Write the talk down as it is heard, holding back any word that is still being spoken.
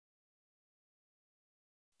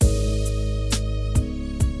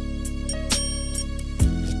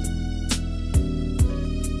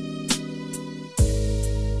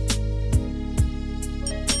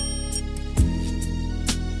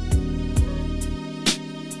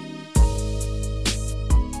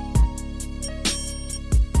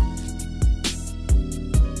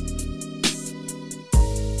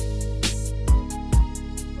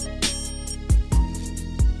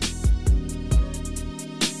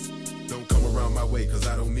on my way, cause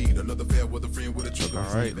I don't need another fair with a friend with a truck.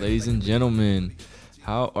 All right, ladies and gentlemen,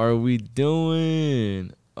 how are we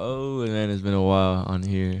doing? Oh, man, it's been a while on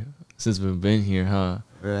here since we've been here, huh?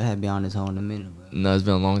 Bro, I had been on this whole in a minute, bro. No, it's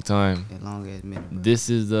been a long time. A long ass minute, bro. This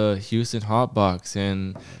is the Houston Hotbox,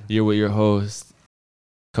 and you're with your host,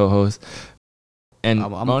 co-host, and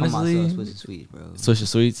I'm honestly, Swisher Sweets, bro. Swisher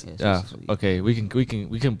Sweets. Yeah, Swisher Sweets. Okay, we can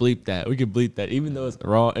bleep that. We can bleep that, even though it's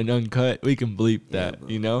raw and uncut. We can bleep that, bro.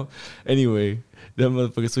 you know. Anyway, that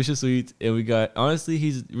motherfucker Swisher Sweets, and we got honestly,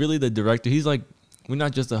 he's really the director. He's like, we're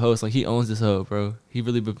not just a host. Like he owns this hoe, bro. He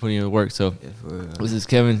really been putting in the work. So Yeah, for real. this is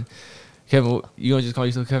Kevin. Kevin, you gonna just call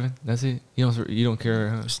yourself Kevin? That's it. You don't care.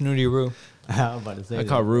 Huh? Snooty Roo. I was about to say I that.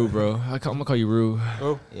 call Rue, bro. I'm gonna call you Rue.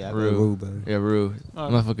 Oh. Yeah, I Rue. call Rue, bro. Yeah, Rue.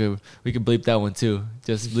 Alright. Motherfucker, we can bleep that one too.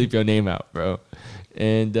 Just bleep your name out, bro.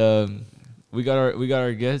 And we got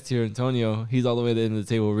our guest here, Antonio. He's all the way at the end of the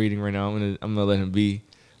table reading right now. I'm gonna let him be,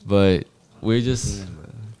 but we're just. Yeah, bro.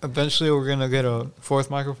 Eventually, we're gonna get a fourth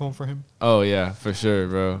microphone for him. Oh yeah, for sure,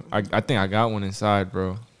 bro. I think I got one inside,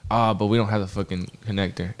 bro. But we don't have the fucking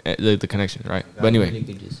connector, the connection, right? But Really anyway,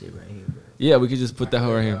 could just sit right here, bro. yeah, we could just put that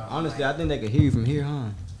hoe right here. Honestly, I think they could hear you from here, huh?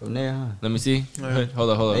 From there, huh? Let me see. Alright. Hold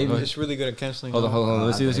on. Go Maybe ahead. it's really good at canceling. Hold on.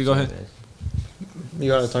 Let's see. Go ahead. You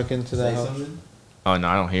gotta talk into that. House. Oh no,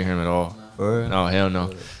 I don't hear him at all. For real? No, hell no.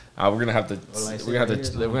 We're gonna have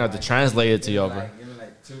to translate it to y'all, bro.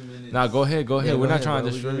 Nah, go ahead. Yeah, We're go not ahead, trying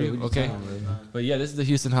bro. to We destroy good. you, We just okay? talking, bro. But yeah, this is the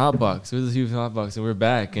Houston Hotbox. And we're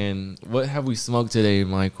back. And what have we smoked today,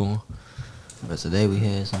 Michael? But today we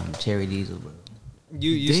had some cherry diesel, bro.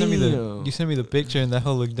 You sent me the picture and that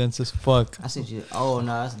hoe looked dense as fuck. I sent you. Oh no,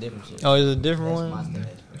 that's a different shit. Oh, is it a different That's one?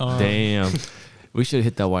 my stash. Damn, we should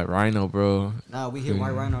hit that White Rhino, bro. Nah, we hit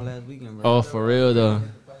White Rhino last weekend, bro. Oh, for real though.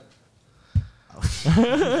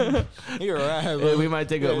 You're right, Yeah, bro. we might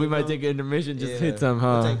take an intermission, just hit some,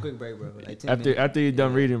 We'll take huh? a quick break, bro. Like 10 After minutes. you're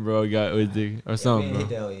done reading, bro, or something, we didn't hit bro.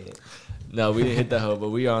 that hoe yet. No, we didn't hit that hoe, but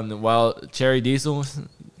we on the wild cherry diesel.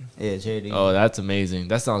 Yeah, cherry diesel. Oh, that's amazing.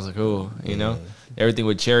 That sounds cool. You know, Yeah. everything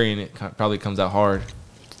with cherry in it probably comes out hard.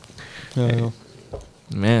 Yeah.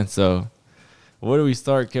 Man, so where do we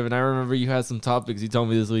start, Kevin? I remember you had some topics. You told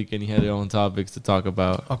me this weekend you had your own topics to talk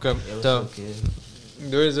about. Okay. Yeah, what's So up, kid?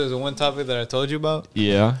 there's one topic that I told you about,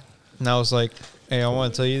 Yeah. and I was like, "Hey, I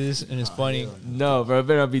want to tell you this," and it's funny. No, bro. It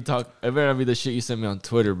better not be the shit you sent me on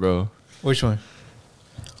Twitter, bro. Which one?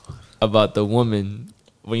 About the woman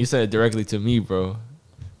when you said it directly to me, bro.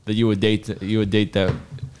 That you would date that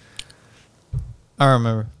I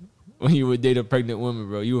remember. when you would date a pregnant woman,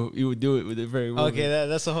 bro. You would do it with a very woman. Okay,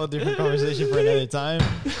 that's a whole different conversation for another time.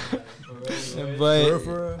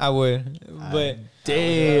 But I would. But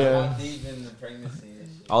Damn.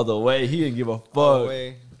 All the way. He didn't give a fuck. oh,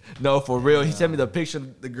 wait. No, for real. He sent me the picture.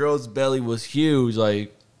 The girl's belly was huge.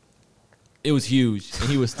 Like, it was huge. And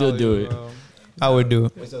he would still do it. I would do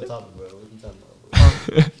it. What's your topic, bro? What you talking about,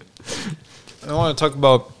 bro? I want to talk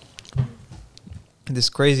about this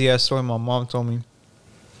crazy ass story my mom told me,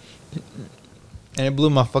 and it blew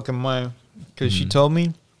my fucking mind because she told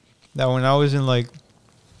me that when I was in like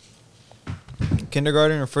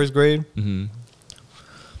kindergarten or first grade, Mm-hmm.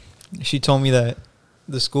 she told me that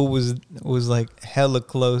the school was like hella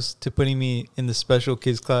close to putting me in the special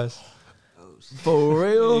kids class. For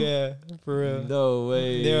real? Yeah, for real. No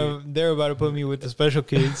way. They're about to put me with the special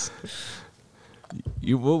kids.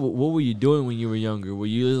 What were you doing when you were younger? Were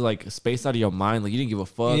you like spaced out of your mind? Like you didn't give a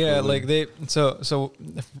fuck? Yeah, or like they so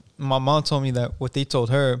my mom told me that what they told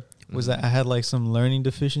her was that I had like some learning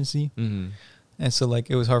deficiency, Mm-hmm. and so like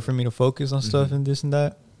it was hard for me to focus on stuff and this and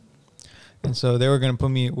that, and so they were gonna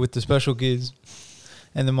put me with the special kids,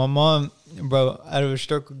 and then my mom, bro, out of a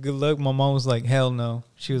stroke of good luck, my mom was like, hell no.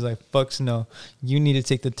 She was like, fucks no. You need to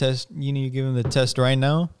take the test. You need to give him the test right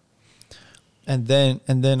now, and then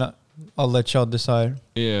I'll let y'all decide.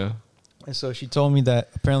 Yeah. And so she told me that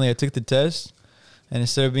apparently I took the test, and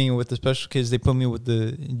instead of being with the special kids, they put me with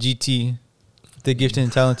the GT, the gifted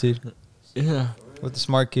and talented, Yeah. with the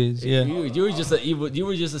smart kids. Yeah. You were just you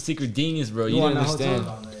were just a secret genius, bro. You on didn't that whole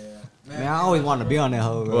understand. Man, I always wanted to be on that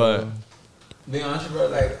hoe, bro. What? Being honest, bro,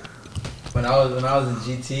 like when I was in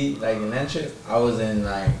GT, like in that trip, I was in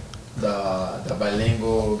like the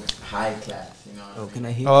bilingual high class, you know. Oh, can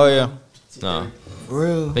I hear Oh, you, yeah. bro? No. For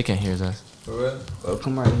real? They can't hear us. For real? Bro,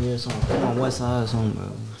 come right here, something. Come on, west side or something,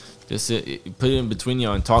 bro. Just put it in between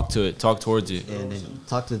y'all and talk to it. Talk towards it. Yeah, and then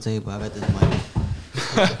talk to the table. I got this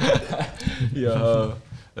mic. Yeah.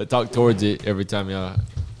 Talk towards it every time y'all.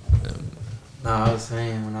 Nah, I was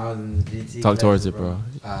saying when I was in the GT. Talk towards classes, it, bro.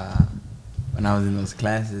 When I was in those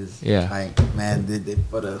classes, Yeah. like man, they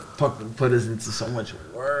put us into so much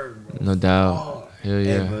work, bro. No doubt. Hell Hey,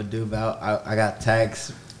 yeah. bro, dude, I got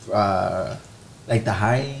tax, like the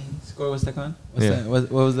high score. What's that called? What's Yeah. that?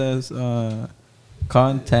 What was that?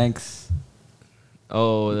 Tax.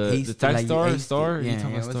 Oh, the Aced it, tax like you star? aced it. Star? Yeah, You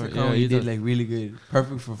talking yeah, about what's star? it called? you You did talk- like really good,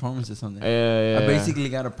 perfect performance or something. Yeah, I basically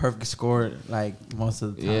got a perfect score like most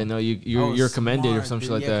of the time. Yeah, no, I was you're commended or smart, some shit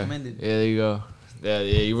dude. like Yeah, that. commended. Yeah, there you go. Yeah,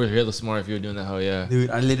 you were hella smart if you were doing that. Hell yeah.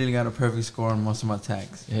 Dude, I literally got a perfect score on most of my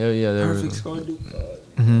tax. Hell yeah, there Perfect we score, dude.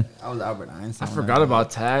 Mhm. I was Albert Einstein. I when forgot did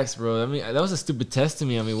about tax, bro. I mean, that was a stupid test to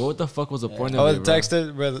me. I mean, what the fuck was the point Oh, of the it, bro? text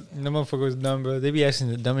that, bro. No motherfucker was dumb, bro. They be asking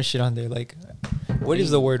the dumbest shit on there. Like, what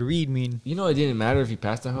does the word read mean? You know, it didn't matter if you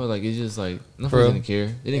passed that hoe. Like, it's just like, no Bro. didn't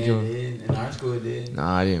care. They didn't Yeah, give it did. In our school, it did.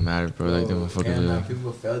 Nah, it didn't matter, bro. Like, them motherfuckers. and, were like, like,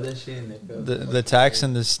 people failed that shit and they failed The tax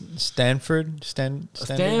and the Stanford.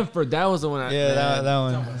 Stanford, that was the one. Yeah, that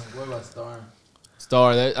one. What about Star?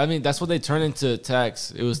 Star. I mean, that's what they turned into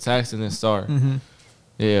tax. It was tax and then star. Mm-hmm.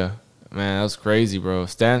 Yeah. Man, that was crazy, bro.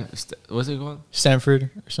 What's it called?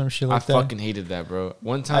 Stanford or some shit I like that. fucking hated that, bro.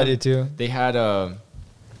 One time I did too. they had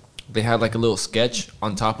like a little sketch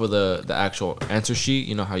on top of the actual answer sheet.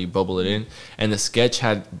 You know how you bubble it in, and the sketch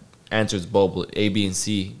had answers bubbled A, B, and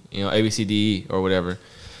C. You know, A, B, C, D, E, or whatever.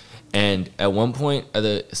 And at one point at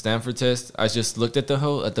the Stanford test, I just looked at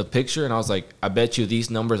the picture, and I was like, I bet you these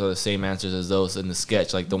numbers are the same answers as those in the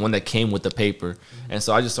sketch, like the one that came with the paper. And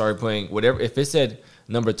so I just started putting whatever. If it said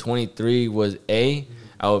number 23 was A,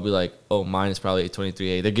 I would be like, oh, mine is probably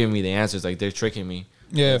 23A. They're giving me the answers, like they're tricking me.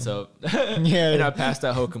 Yeah. And so Yeah. and I passed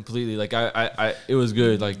that whole completely. Like I it was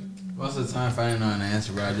good. Like Most of the time, if I didn't know an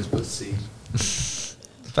answer, bro, I just put C.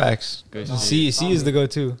 Facts. Good C is the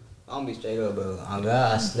go-to. I'm gonna be straight up, bro. On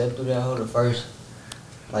God, I slept through that hole the first.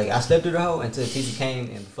 Like, I slept through the hole until the teacher came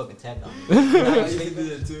and fucking tapped on me. You know how you sleeping?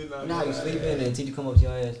 You know how you sleeping and the teacher come up to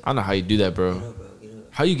your ass? I don't know how you do that, Get bro. up, bro. Get up.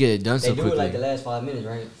 How you get it done They so do quickly? it like the last 5 minutes,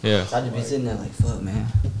 right? Yeah. So I just be sitting there like, fuck, man.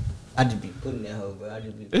 I just be putting that hoe, bro. I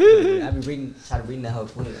be reading, try to read that hoe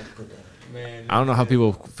quick. I put that. Man, I don't know how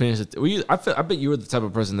people finish it. I bet you were the type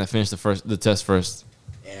of person that finished the test first.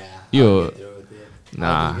 Yeah. You- I'll get through with it. Nah,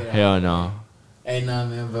 I'll just get hell out. no. Hey, nah,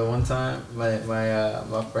 man. But one time, my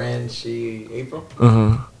friend, April,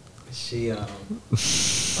 she my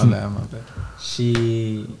bad.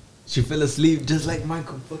 She fell asleep just like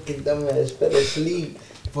Michael fucking dumbass fell asleep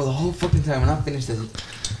for the whole fucking time. When I finished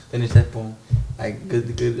that poem, like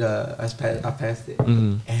good. I passed it,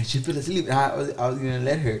 and she fell asleep. And I was gonna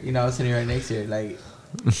let her. You know, I was sitting right next to her, like.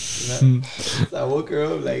 You know? So I woke her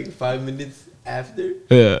up like 5 minutes after.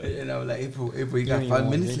 Yeah. And I was like, April, you got 5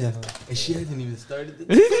 minutes left, and she hasn't even started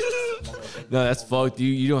the. No, that's fucked.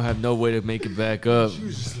 You don't have no way to make it back up. She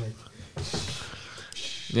was just like.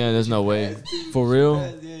 Yeah, there's no way. For real?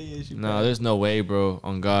 Yeah, she No, there's no way, bro.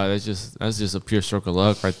 On God, that's just a pure stroke of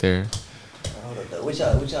luck right there. Hold up, though. What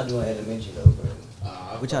y'all doing elementary, though, bro?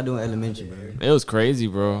 What y'all doing elementary, bro? It was crazy,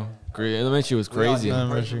 bro. Elementary was crazy. We all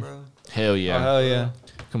Man, different person, elementary. bro. Hell Oh, yeah. hell yeah.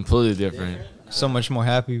 Completely different. So much more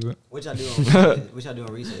happy, bro. What y'all doing? What y'all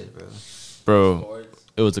doing recess, bro? Bro,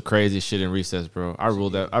 it was the craziest shit in recess, bro. I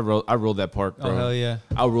ruled that park, bro. Oh, hell yeah.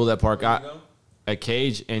 I ruled that park. At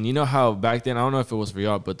Cage, and you know how back then, I don't know if it was for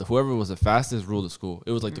y'all, but whoever was the fastest ruled the school.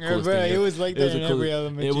 It was like the Yeah, coolest bro, thing. it ever. was like It was that the in coolest- every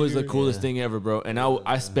elementary, It was the dude. coolest thing ever, bro. And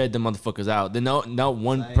I sped the motherfuckers out. Then not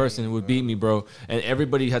one person would beat me, bro. And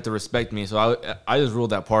everybody had to respect me. So I just ruled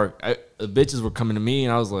that park. The bitches were coming to me,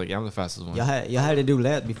 and I was like, yeah, I'm the fastest one. Y'all had to do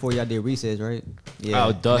laps before y'all did recess, right? Yeah. I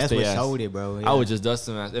would dust That's their what ass. showed it, bro. I would just dust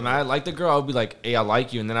them ass. If I liked the girl, I would be like, hey, I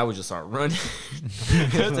like you. And then I would just start running.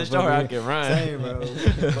 to show her I can run. Same, bro.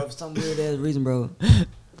 But for some weird ass reason, bro.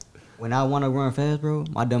 When I want to run fast, bro,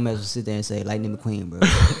 my dumb ass would sit there and say Lightning McQueen, bro.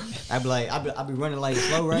 I'd be like, I'd be running like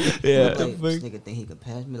slow, right? Yeah. Like, this nigga think he could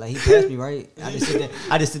pass me. Like, he passed me, right? I just sit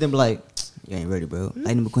there and be like, you ain't ready, bro.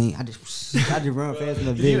 Lightning McQueen. I just run fast in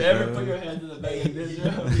the bitch, bro. your hands in the back of this,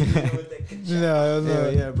 No,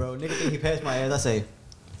 Hell yeah, bro. Nigga think he passed my ass. I say, you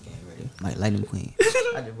ain't ready. Like, Lightning McQueen.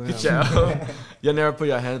 I just run. Good job. Y'all never put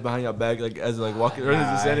your hands behind your back like as like walking or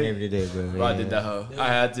as I a never did that, bro. Bro, I did that hoe. I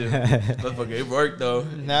had to. Motherfucker, it worked though.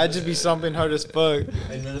 Nah, I'd just be something hard as fuck.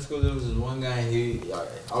 In middle school, there was this one guy.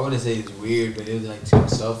 I wouldn't say he's weird, but he was like to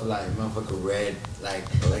himself, like motherfucker red,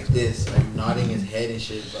 like this, like nodding his head and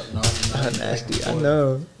shit, but nodding Nasty. back I and forth.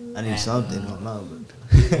 know. I need something. I don't know,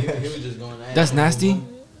 but He was just going. at That's it. nasty?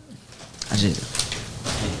 I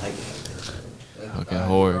just like it. Okay,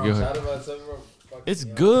 whore. Bro, Go shout ahead. about something, bro. Fuck It's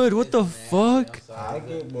me up. good. What It's the nasty. fuck? I'm sorry, I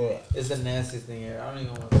get but bored. it's the nastiest thing here. I don't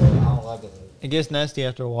even want to. I don't like it. It gets nasty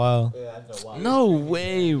after a while. Yeah, I know why. No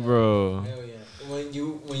way, bro. Hell yeah. When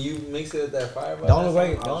you mix it with that fireball. The only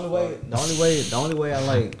way I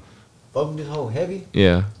like fuck this hoe heavy.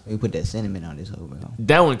 Yeah. We put that cinnamon on this hoe, bro.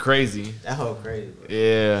 That one crazy. That hoe crazy, bro.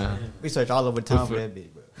 Yeah. We searched all over town for For- that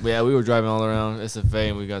bitch, bro. Yeah, we were driving all around SFA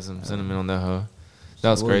and we got some cinnamon on that hoe. That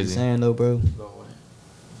was What you crazy. saying though, bro?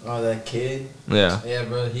 Oh, that kid. Yeah. Yeah,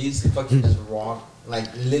 bro. He used to fucking just walk, like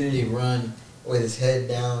literally run with his head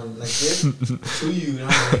down like this to you, and I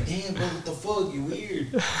was like, damn, bro, what the fuck? You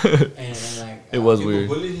weird. And like, It was people weird.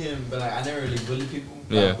 bullied him, but like I never really bullied people.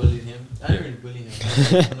 But Yeah. I bullied him. I didn't really bully him.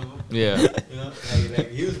 I made fun of him. Yeah. You know, like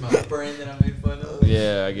he was my friend that I made fun of.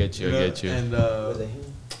 Yeah, I get you. I know? get you. And Was it him?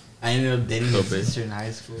 I ended up dating Little his bitch. sister in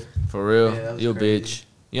high school. For real. Yeah, that was You a crazy. bitch.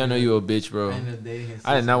 Yeah, I know you a bitch, bro. I ended up dating his sister.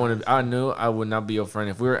 I did not want in to. high I knew I would not be your friend.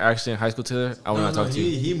 If we were actually in high school together, I would school. not talk to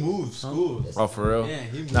you. He moved schools. Oh, for real? Yeah,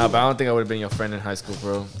 he moved. Nah, but I don't think I would have been your friend in high school,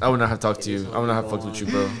 bro. I would not have talked to you. I would not have fucked with you,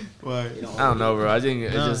 bro. Why? I don't know, bro. I think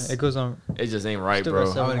it No, just it goes on. it just ain't right, Still bro.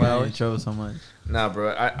 got I would More have gotten in hours. trouble so much. Nah, bro.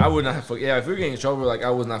 I would not have fuck. Yeah, if we were getting in trouble, like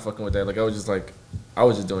I was not fucking with that. Like I was just like, I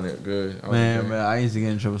was just doing it good. I was Man, just bro, doing it. I used to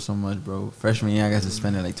get in trouble so much, bro. Freshman year, I got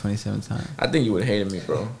suspended like 27 times. I think you would have hated me,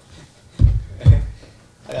 bro.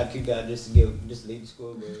 I got kicked out just to leave the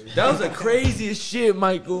school, bro. That was the craziest shit,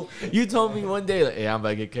 Michael. You told me one day, like, "Hey, I'm about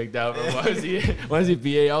to get kicked out, bro." Why is he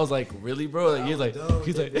PA? I was like, "Really, bro?" Like, he's like,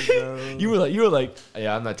 you were like,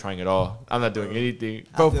 "Yeah, I'm not trying at all. I'm not doing anything,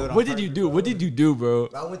 I bro." feel it on What did you purpose, do? bro. What did you do, bro?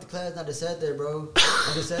 I went to class, not to sat there, bro.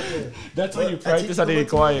 I just sat there. That's when you But a practice teacher how to come get up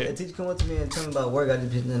to me- quiet. A teacher come up to me and tell me about work. I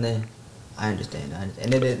just been in there. I understand.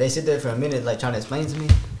 And then they sit there for a minute, like trying to explain to me.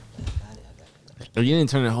 You didn't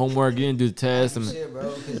turn in homework. You didn't do the test. Shit,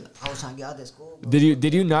 bro, because I was trying to get out that school. Bro.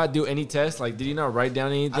 Did you not do any tests? Like, did you not write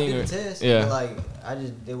down I anything? did or- the test. Yeah. But like I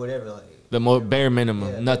just did whatever. Like The bare minimum.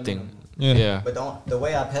 Yeah, bare Nothing. minimum. Yeah. Yeah. But the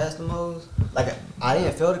way I passed them hoes, like I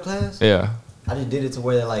didn't fail the class. Yeah. I just did it to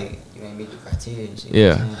where like you ain't meet the criteria and shit.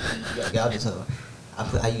 Yeah. You know what I'm saying? You gotta get out this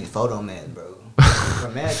hoe. I use photo math, bro. For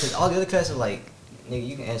math, cause all the other classes like, nigga,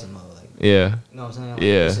 you can ask them hoe. Like, Yeah. you know what I'm saying? Like,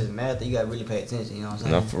 Yeah. This is math that you gotta really pay attention. You know what I'm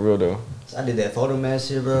saying? Not for real though. So I did that photo math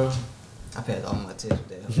shit, bro. I passed all my tests with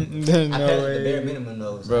that. hoe. No I passed way. the bare minimum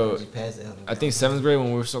though. So Bro, I just passed that hoe. I think 7th grade when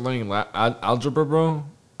we were still learning algebra, bro.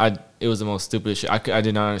 It was the most stupidest shit. I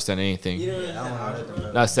did not understand anything. You don't I don't know nothing,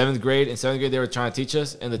 bro. Now 7th grade. In 7th grade, they were trying to teach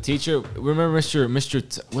us, and the teacher. Remember, what's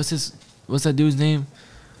that dude's name?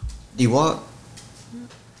 Do you walk?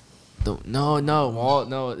 No,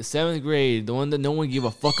 7th grade, the one that no one gave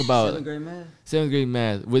a fuck about. 7th grade math? 7th grade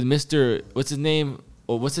math with Mr. What's his name?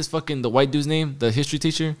 Or what's his fucking the white dude's name? The history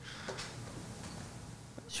teacher?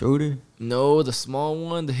 Schroeder? No, the small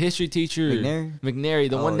one, the history teacher. McNary,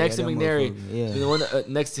 the Oh, one next yeah, to that McNary. motherfucker, yeah. The one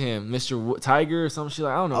next to him, Mr. Tiger or some shit.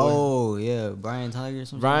 Like, I don't know. Oh yeah, Brian Tiger or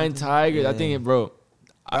something. Brian Tiger. I think it, bro.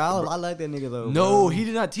 I like that nigga though. No, bro. he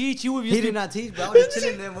did not teach. He did not teach, bro. I was just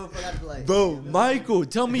chilling there, motherfucker. I'd be like, Bro, Michael,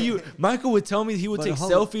 tell me you. Michael would tell me he would But take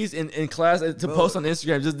hold- selfies in class to Bro. post on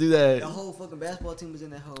Instagram. Just do the that. whole fucking basketball team was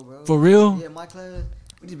in that hole, bro. For real? Yeah, my class.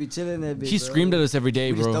 We just be chilling in that bitch. He bro. screamed at us every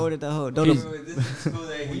day, We just throw bro. it at the hole. Throw He's- them. This is school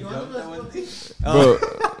that he jumped that one thing. Bro,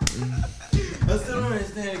 I still don't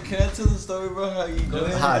understand. Can I tell the story, bro? How you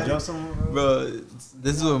jumped? How I jump someone, bro? Bro,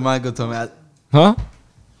 this is what Michael told me. huh?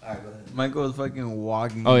 Alright, go ahead. Michael was fucking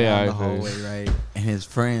walking Oh, yeah, down the I heard. hallway, right? And his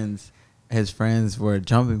friends were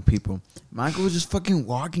jumping people. Michael was just fucking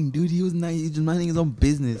walking, dude. He was just minding his own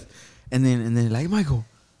business. And then like, Michael,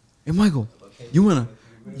 hey Michael, you wanna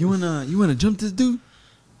jump this dude?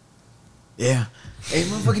 Yeah. Hey,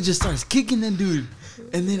 motherfucker just starts kicking that dude.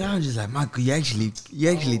 And then I was just like, Michael, you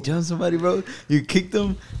actually jumped somebody, bro? You kicked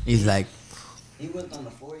him? He's like, He wasn't on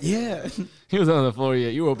the floor. yeah. He was on the floor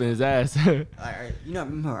yet. You were opening his ass. Alright. You know,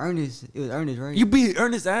 remember Ernest? It was Ernest, right? You beat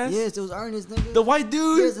Ernest's ass? Yes, it was Ernest, nigga. The white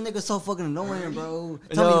dude? Yes, the nigga so fucking annoying, bro.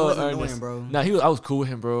 Tell me he wasn't annoying, bro. Nah, I was cool with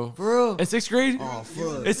him, bro. For real? In 6th grade? Oh,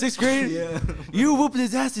 fuck. In 6th grade? Yeah. You whooping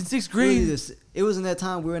his ass in 6th grade? It was in that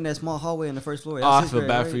time we were in that small hallway in the first floor. Oh, I feel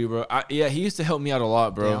bad for you, bro. Yeah, he used to help me out a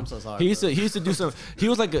lot, bro. Yeah, I'm so sorry, He used bro. to do some. He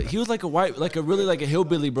was like a white, like a really like a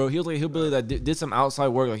hillbilly, bro. He was like a hillbilly that did some outside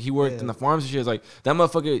work. Like he worked Yeah. in the farms and shit. It's like that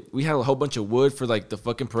motherfucker. We had a whole bunch of wood for like the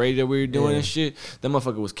fucking parade that we were doing Yeah. and shit. That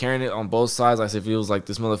motherfucker was carrying it on both sides. Like if he was like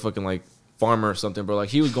this motherfucking like farmer or something, bro. Like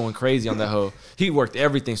he was going crazy on that hoe. He worked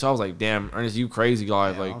everything. So I was like, damn, Ernest, you crazy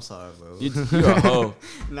guy. Yeah, Like I'm sorry, bro. you're a hoe.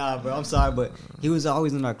 Nah, bro, I'm sorry, but he was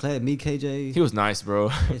always in our class. Me, KJ. He was nice, bro.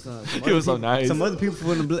 and some he other was so people- nice. Some other people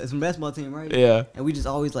from some basketball team, right? Yeah. And we just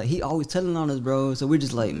always like he always telling on us, bro. So we're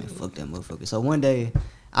just like, man, fuck that motherfucker. So one day,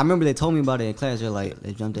 I remember they told me about it in class. They're like,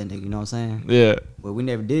 let's jump that nigga. You know what I'm saying? Yeah. But we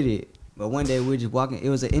never did it. But one day we were just walking. It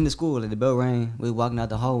was in the school. Like the bell rang. We were walking out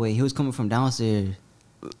the hallway. He was coming from downstairs,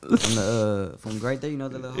 from right there. You know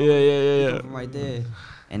the little hallway? He Yeah. come from right there.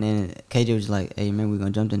 And then KJ was just like, "Hey man, we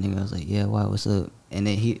gonna jump that nigga." I was like, "Yeah, why? What's up?" And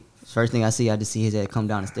then First thing I see, I just see his ass come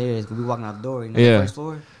down the stairs. Cause we walking out the door, you know, Yeah. the first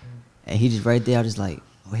floor. And he just right there. I was just like,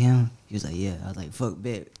 oh, him? He was like, yeah. I was like, fuck,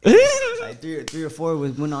 bet. Like three or four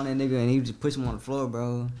went on that nigga, and he just pushed him on the floor,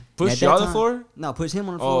 bro. Push At that y'all the time- floor? No, push him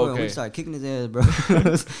on the Oh, floor, and okay. we started kicking his ass, bro.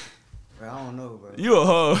 Bro, I don't know, bro. You a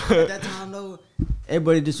hoe. At that time, though,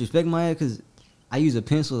 everybody disrespect my ass because I use a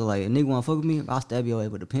pencil. Like, a nigga want to fuck with me, I'll stab your ass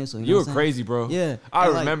with a pencil. You, know You what were I'm saying? crazy, bro. Yeah. I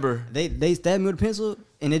And, like, remember. They stabbed me with a pencil,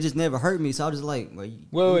 and it just never hurt me. So I was just like, bro,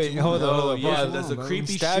 Wait, hold Oh, on. yeah, Come that's on, a bro.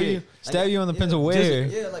 creepy Stab shit. Stab you on the pencil yeah, where?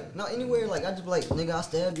 Yeah, like, not anywhere. Like, I just be like, nigga, I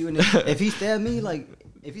stabbed you. And if he stabbed me, like,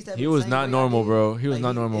 if he stabbed me He the was same not way I normal, did, bro. He was like,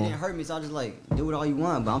 not normal. It didn't hurt me, so I was just like, do it all you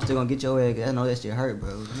want, but I'm still gonna get your ass. 'Cause I know that shit hurt, bro.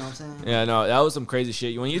 You know what I'm saying? Yeah, no, that was some crazy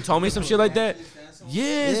shit. When you told me some shit like that,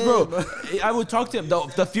 yes, Yeah, bro. bro. I would talk to him.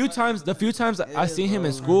 The few times I seen him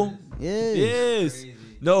in school, Yeah. yes.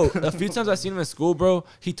 No, a few times I seen him in school, bro.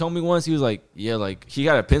 He told me once, he was like, yeah, like, he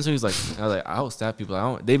got a pencil. He's like, I was like, I don't stab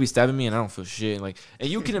people. They be stabbing me and I don't feel shit. And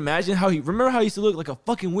you can imagine remember how he used to look like a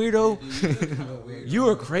fucking weirdo? You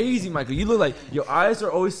were crazy, Michael. You look like, your eyes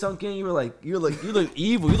are always sunk in. You look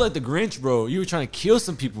evil. You like the Grinch, bro. You were trying to kill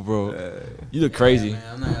some people, bro. You look crazy. Yeah,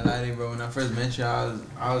 man, I'm not gonna lie to you, bro. When I first met you,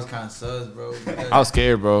 I was kind of sus, bro. I was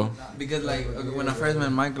scared, bro. Because like okay, when I first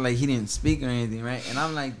met Michael, like he didn't speak or anything, right? And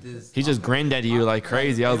I'm like this. He just grinned at you like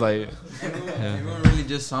crazy. I was like, Everyone really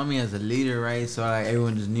just saw me as a leader, right? So like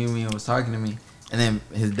everyone just knew me and was talking to me. And then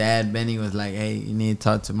his dad Benny was like, "Hey, you need to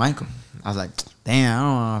talk to Michael." I was like, "Damn, I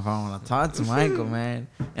don't know if I want to talk to Michael, man."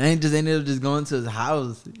 And I just ended up just going to his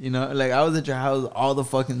house, you know. Like I was at your house all the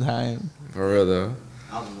fucking time. for real though.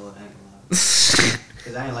 I don't know what I ain't gonna lie.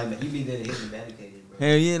 Cause I ain't like that. You be there to hit me dedicated, bro.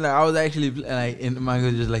 Hell yeah, like I was actually like, and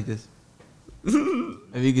Michael just like this.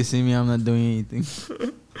 If you can see me, I'm not doing anything.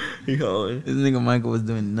 He calling. This nigga Michael was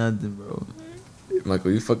doing nothing, bro.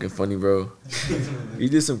 Michael, you fucking funny, bro. You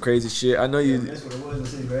did some crazy shit. I know you. That's what it was in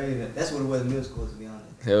sixth grade. That's what it was in middle school, to be honest.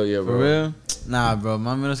 Hell yeah, For bro. real? Nah, bro.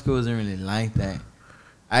 My middle school wasn't really like that.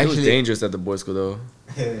 I It was actually, dangerous at the boys' school though.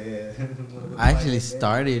 Yeah. I actually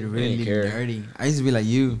started really Didn't care. nerdy. I used to be like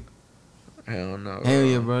you. Hell no. Hell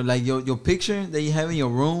yeah, bro. Like your picture that you have in your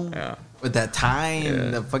room Yeah. with that tie Yeah.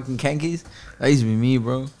 and the fucking khakis. That used to be me,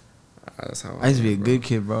 bro. That's how I used to be a was, good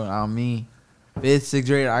kid, bro. On me. 5th, 6th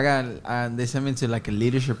grade, they sent me to like a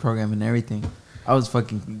leadership program and everything. I was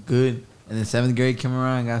fucking good. And then 7th grade came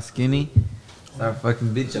around, got skinny. Started fucking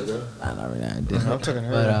bitch up, bro. Nah, not really. I didn't. I'm talking to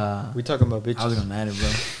her. But We talking about bitches. I was gonna at it, bro.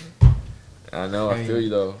 bro. I know. I feel you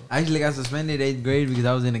though. I actually got suspended 8th grade because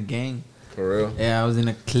I was in a gang. For real. Yeah, I was in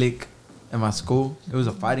a clique at my school. It was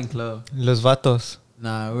a fighting club. Los Vatos.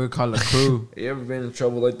 Nah, we were called a crew. You ever been in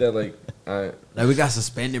trouble like that? Like, Like we got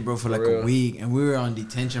suspended, bro, for like real? a week, and we were on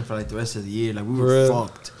detention for like the rest of the year. Like we For were real?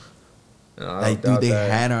 fucked. I Like don't dude, they doubt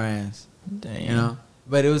that. had our ass. Damn. You know.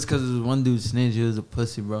 But it was because one dude snitched. He was a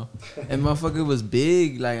pussy, bro. And motherfucker was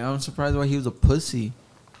big. Like I'm surprised why he was a pussy.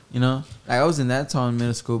 You know. Like I was in that tall in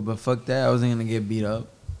middle school, but fuck that. I wasn't gonna get beat up.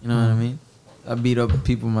 You know what I mean? I beat up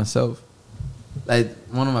people myself. Like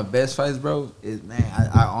one of my best fights, bro, is man.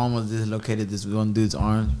 I almost dislocated this one dude's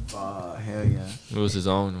arm. Oh hell yeah! It was his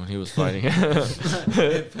own when he was fighting.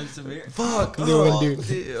 Fuck. Dude.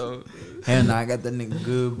 Hell no, I got that nigga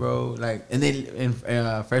good, bro. Like, and then in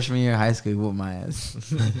freshman year of high school, he whooped my ass.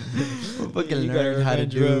 Motherfucker You got learned how to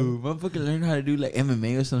revenge, do. Motherfucker learned how to do like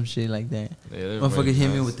MMA or some shit like that. Yeah, they're Motherfucker really hit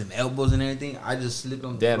me nice. with them elbows and everything. I just slipped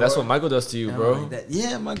on the Damn, floor. that's what Michael does to you, And I'm bro. like that.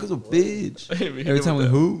 Yeah, Michael's a bitch. Hit him Every time we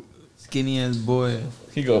with that. hoop, skinny ass boy,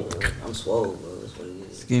 He go. I'm swole, bro. That's what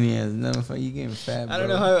it is. skinny ass. Never fuck. You getting fat, bro. I don't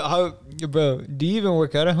know how, bro, do you even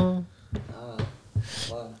work out at home?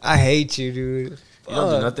 Why? I hate you, dude. You don't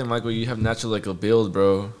do Fuck. nothing, Michael. You have natural like a build,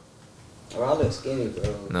 bro. Bro, I look skinny,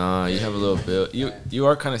 bro. Nah, you have a little build. You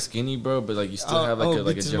are kind of skinny, bro, but like you still have like a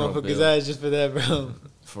beat this general motherfucker's build. ass just for that, bro.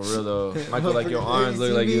 For real though, Michael, like your arms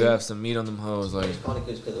look like you have some meat on them hoes, like, It's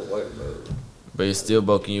probably because of work, bro. but it's still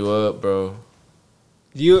bulking you up, bro.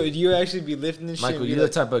 Do you actually be lifting this Michael, shit? you're the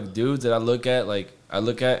type of dudes that I look at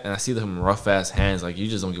and I see them rough ass hands, like you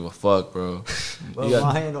just don't give a fuck, bro. Bro, You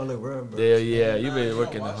got- my hand don't look rough, bro. Yeah, you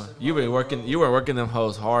were working them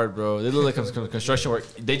hoes hard, bro. They look like some construction work.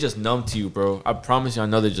 They just numb to you, bro. I promise you, I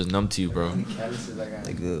know they just numb to you, bro.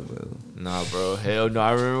 They good, bro. Nah, bro, hell no.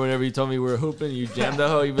 I remember whenever you told me we were hooping, you jammed the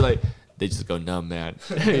hoe, you'd be like, they just go numb, man.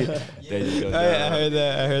 They just go I numb. heard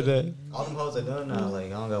that. All them hoes are done now. Like, I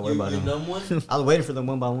don't gotta worry about them. numb one? I was waiting for them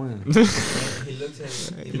one by one. He looks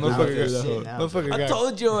at you. Motherfucker Shit got, now. motherfucker I got,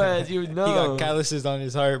 told your ass, you he know. got calluses on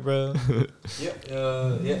his heart, bro.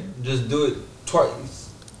 Yeah, just do it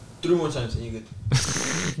twice. 3 more times and you good.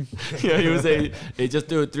 Yeah, he would say, "Hey, just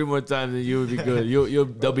do it 3 more times and you will be good.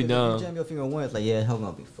 They'll be You numb." jam your finger once, like, yeah, hoe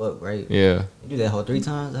gonna be fucked, right? Yeah, You do that whole 3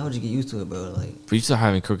 times, how would you get used to it, bro? Like, but you still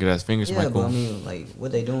having crooked ass fingers, yeah, Michael. but I mean, like,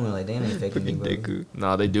 what they doing? Like, they ain't affecting me, bro.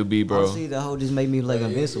 Nah, they do be, bro. Honestly, that hoe just made me like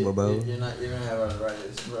invincible, bro. You're gonna have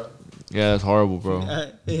arthritis, bro. Yeah, that's horrible, bro.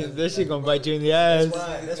 That shit gonna bite you in the ass.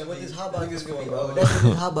 That's what this hot box is for, bro. That's what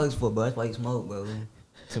this hot box for, bro. That's why you smoke, bro.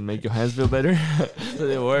 To make your hands feel better, so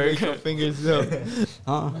they work. Fingers up.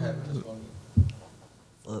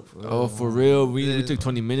 Fuck, for real. Oh, for real, we took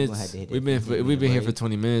 20 We'll have minutes. to hit that We've been 15 here for break.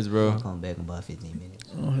 20 minutes, bro. I'll come back in about 15 minutes.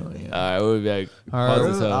 All right, we'll be back. All Pause right.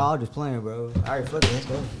 this Bro, up. I'm just playing, bro. All right, fuck it, let's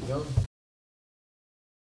go.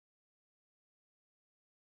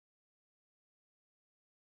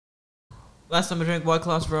 Last time I drank White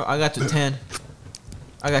Claws, bro, I got to 10.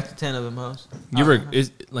 I got to 10 of them, hoes. You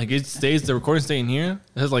it's like it stays. The recording staying here.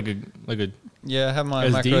 It has like a. Yeah, I have my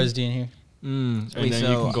SD? micro SD in here. And Wait, then you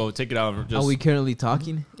so can go take it out. And just Are we currently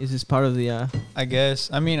talking? Is this part of the? I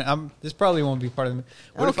guess. I mean, this probably won't be part of the.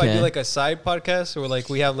 What if I do Okay. like a side podcast where like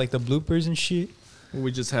we have like the bloopers and shit,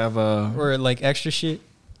 we just have or like extra shit?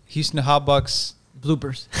 Houston Hotbox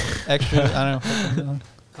Bloopers. extra. I don't know.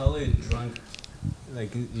 Call it drunk.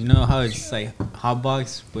 Like, you know how it's like hot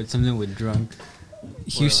box, but something with drunk.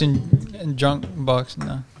 Houston drunk box.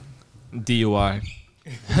 No. DUI.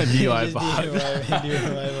 DUI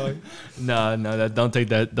box. No, don't take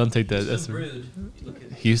that. That's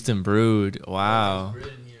Houston Brewed. Wow.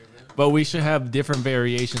 But we should have different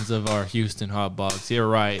variations of our Houston hot box. You're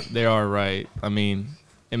right. They are right. I mean,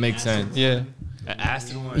 it makes sense. Yeah.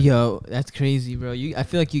 Acid one. Yo, that's crazy, bro. I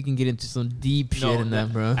feel like you can get into some deep shit in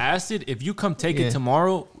that, bro. Acid. If you come take Yeah. it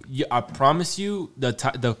tomorrow, I promise you, the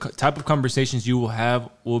type of conversations you will have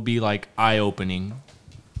will be like eye opening.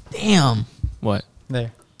 Damn. What?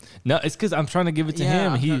 There. No, it's because I'm trying to give it to Yeah,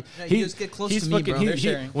 him. I'm He trying- you just get close he's to me, fucking, bro. They're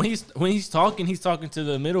sharing. when he's talking to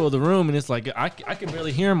the middle of the room, and it's like I can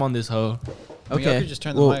barely hear him on this hoe. I mean, y'all Okay. could just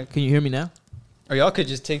turn the Well, mic. can you hear me now? Or y'all could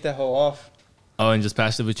just take that hoe off. Oh, and just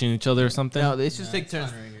pass it between each other or something. No, let's just take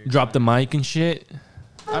turns. Drop the mic and shit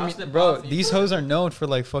I mean, bro, these hoes are known for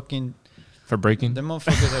like fucking. for breaking. Them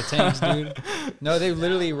motherfuckers are tanks, dude. No, they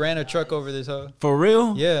literally ran a truck over this hoe. For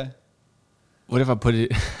real? Yeah. What if I put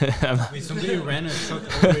it? Wait, somebody ran a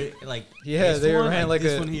truck over it, like Yeah, this they one, ran like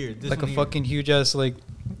this a one here, this like a one here. fucking huge ass like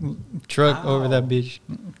truck over that bitch.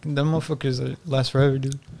 Them motherfuckers last forever,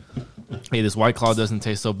 dude. Hey, this White Claw doesn't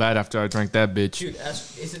taste so bad after I drank that bitch. Dude,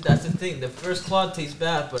 that's the thing. The first claw tastes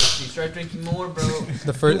bad, but if you start drinking more, bro,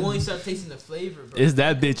 The first. you only start tasting the flavor, bro. It's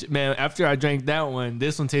that bitch, man. After I drank that one,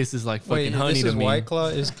 this one tastes like fucking Wait, honey this to is me. White Claw.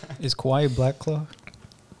 Is Kauai Black Claw?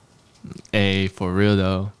 Hey, for real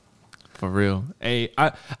though. For real. Hey,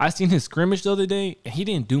 I seen his scrimmage the other day, and he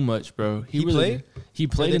didn't do much, bro. He played? He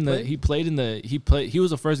played they in the. play? He played in the. He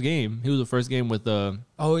was the first game. He was the first game with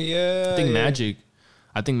Oh yeah. I think yeah. Magic.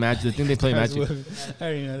 I think they play That's Magic. what-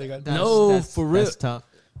 I didn't know they got that. No, for real. That's tough.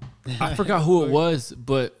 I forgot who it was,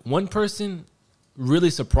 but one person really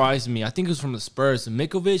surprised me. I think it was from the Spurs.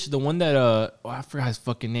 Mikovic, the one that I forgot his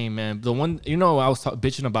fucking name, man. The one, I was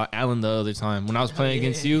bitching about Allen the other time when I was playing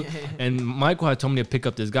against you, and Michael had told me to pick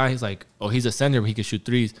up this guy. He's like, oh, he's a center, but he can shoot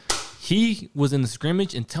threes. He was in the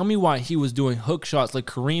scrimmage, and tell me why he was doing hook shots like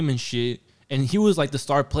Kareem and shit, and he was like the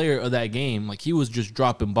star player of that game. Like he was just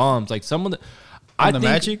dropping bombs. Like some of the, On the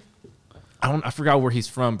Magic. I forgot where he's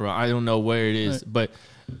from, bro. I don't know where it is, but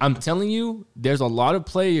I'm telling you, there's a lot of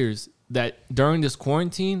players that during this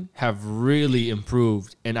quarantine have really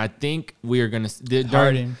improved, and I think we are gonna.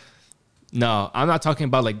 Harden. No, I'm not talking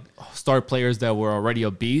about like star players that were already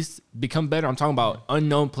a beast become better. I'm talking about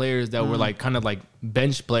unknown players that were like kind of like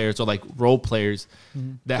bench players or like role players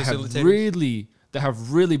that Facilitators.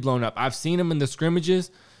 have really blown up. I've seen them in the scrimmages,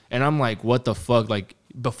 and I'm like, what the fuck? Like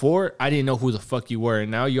before, I didn't know who the fuck you were,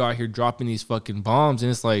 and now you're out here dropping these fucking bombs,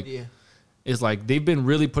 and it's like. Yeah. It's like they've been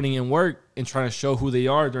really putting in work and trying to show who they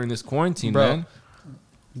are during this quarantine, Bro, man.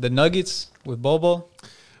 The Nuggets with Bobo.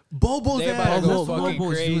 Bobo's They about to go Bobo- fucking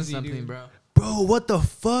Bobo's doing crazy, something, dude. bro. Bro, what the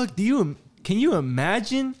fuck? Can you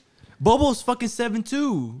imagine? Bobo's fucking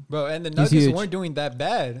 7'2". Bro, and the He's Nuggets huge. weren't doing that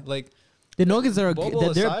bad. Like, The Nuggets are Bobo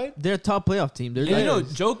aside? they're a top playoff team. They're Yeah, you know,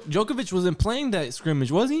 Yes. Djokovic wasn't playing that scrimmage,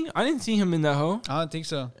 was he? I didn't see him in that hoe. I don't think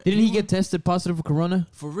so. Didn't he get tested positive for corona?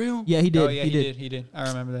 For real? Yeah, he did. Oh, yeah, he did. He did. I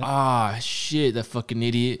remember that. Ah, shit, that fucking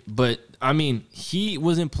idiot. But, I mean, he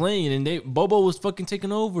wasn't playing, and Bobo was fucking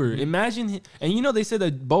taking over. Mm-hmm. Imagine, and you know they said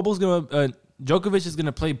that Djokovic is going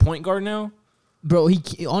to play point guard now? Bro,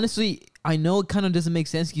 honestly, I know it kind of doesn't make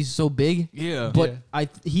sense. He's so big, Yeah. but Yeah.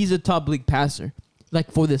 he's a top league passer. Like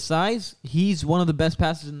for the size, he's one of the best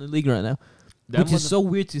passers in the league right now. That which is so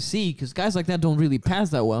weird to see because guys like that don't really pass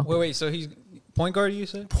that well. Wait. So he's point guard, you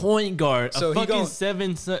said? point guard. So a he fucking gon-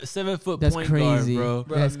 7 foot That's point crazy. guard, bro.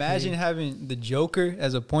 Bro, That's imagine crazy. having the Joker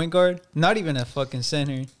as a point guard, not even a fucking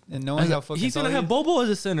center, and knowing how fucking He's tall gonna he have is. Bobo as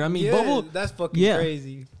a center. I mean, Yeah, Bobo. that's fucking Yeah.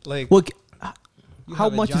 crazy. Like, Well, you how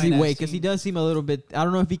have a much does he giant-ass weigh? Because he team. does seem a little bit. I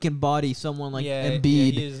don't know if he can body someone like yeah, Embiid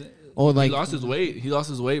he is- or like. he lost his weight. He lost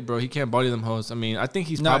his weight, bro. He can't body them hoes. I mean, I think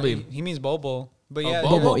he's no, probably. he means Bobo. But Oh, yeah,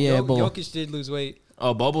 Bobo? Yeah, Bobo. Jokic did lose weight.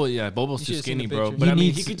 Oh, Bobo, yeah, Bobo's You too should've seen skinny, the bro. picture. But He I mean,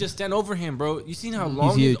 needs- he could just stand over him, bro. You seen how He's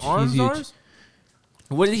long huge. his arms He's are? huge.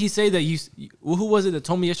 What did he say that you? Who was it that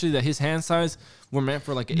told me yesterday that his hand size were meant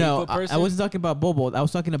for like an No, 8 foot person? I wasn't talking about Bobo. I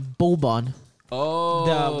was talking to Boban,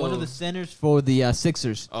 Oh, one of the centers for the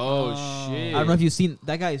Sixers. Oh shit! I don't know if you've seen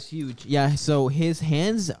that guy is huge. Yeah, so his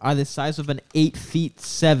hands are the size of an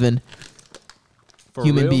 8'7" For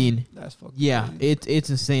human real? being. That's fucking Yeah, crazy. it's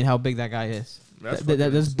insane how big that guy is. That's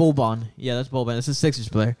That's Boban. Yeah, that's Boban. That's a Sixers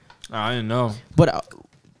player. I didn't know. But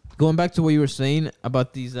going back to what you were saying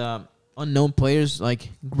about these unknown players like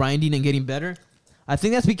grinding and getting better, I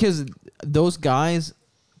think that's because those guys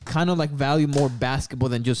kind of like value more basketball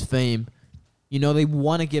than just fame. You know, they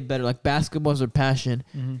want to get better. Like basketball is their passion.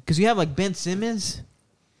 Mhm. Because you have like Ben Simmons,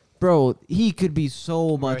 bro. He could be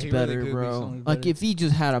so much he really better, could be bro. so much Like better. if he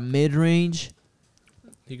just had a mid range,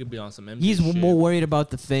 He could be on some MJ he's shit. more worried about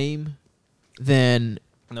the fame than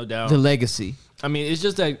No doubt. the legacy. I mean, it's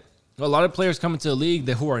just that a lot of players come into the league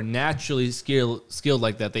that who are naturally skilled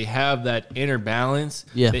like that. They have that inner balance.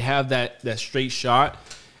 Yeah. They have that straight shot,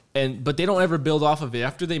 but they don't ever build off of it.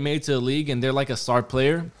 After they made it to the league and they're like a star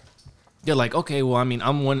player, they're like, okay, well, I mean,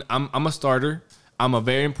 I'm a starter. I'm a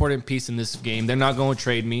very important piece in this game. They're not going to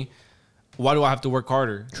trade me. Why do I have to work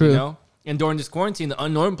harder? True. You know? And during this quarantine, the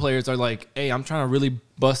unknown players are like, hey, I'm trying to really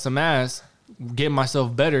bust some ass, get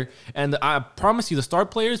myself better. And I promise you, the star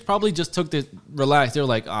players probably just took the relax. They were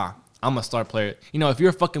like, I'm a star player. You know, if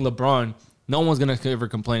you're fucking LeBron, no one's going to ever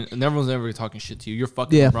complain. And everyone's ever talking shit to you. You're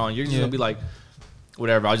fucking Yeah. LeBron. You're just going to be like,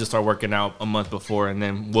 whatever, I'll just start working out a month before and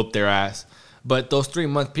then whoop their ass. But those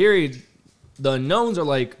 3-month period, the unknowns are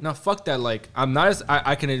like, no, fuck that. Like, I'm not as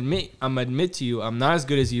I can admit to you, I'm not as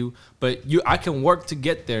good as you, but I can work to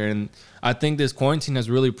get there. And I think this quarantine has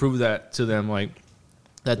really proved that to them, like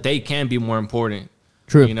that they can be more important.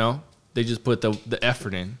 True. You know, they just put the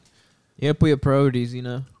effort in. You gotta put your priorities, you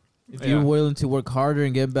know. If you're Yeah. willing to work harder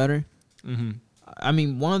and get better. Mm-hmm. I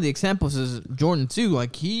mean, one of the examples is Jordan too.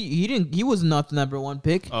 Like he was not the number one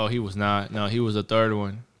pick. Oh, he was not. No, he was the third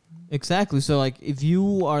one. Exactly. So like, if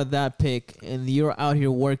you are that pick and you're out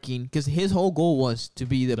here working, because his whole goal was to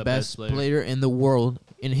be the best player in the world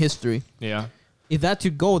in history. Yeah. If that's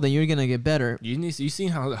your goal, then you're gonna get better. You seen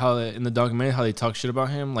how in the documentary how they talk shit about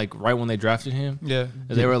him, like right when they drafted him. Yeah.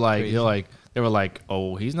 They were like, Crazy. they were like,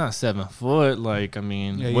 oh, he's not 7 foot. Like, I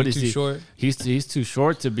mean, Yeah, what you're is too he? short. He's too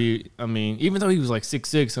short to be. I mean, even though he was like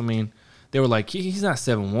 6'6", I mean, they were like, he's not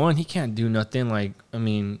 7'1". He can't do nothing. Like, I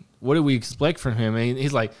mean, what do we expect from him? And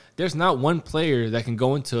he's like, there's not one player that can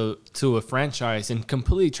go into a franchise and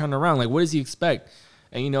completely turn around. Like, what does he expect?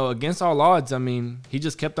 And you know, against all odds, I mean, he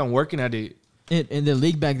just kept on working at it. And the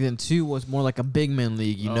league back then too was more like a big man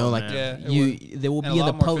league. You Oh, know, like man. Yeah, they will And be a in the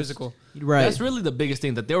lot more post. physical. Right. That's really the biggest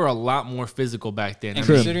thing, that they were a lot more physical back then. And I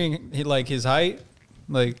mean, considering like his height,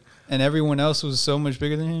 like, and everyone else was so much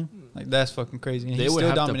bigger than him, like that's fucking crazy. And they he would still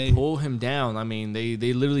have dominated. to pull him down. I mean, they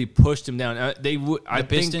literally pushed him down. They would. I The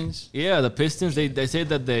think, Pistons? Yeah, the Pistons. They said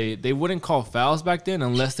that they wouldn't call fouls back then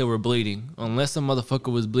unless they were bleeding. Unless some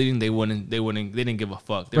motherfucker was bleeding, they didn't give a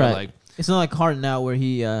fuck. They were right. like, It's not like Harden now where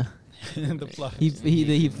he the fly.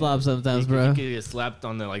 he flops sometimes, he bro. could get slapped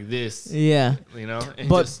on there like this, Yeah. you know, and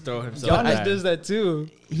But- just throw himself. Giannis back. does that too.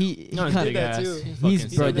 He No, his kinda- big that ass. too. He fucking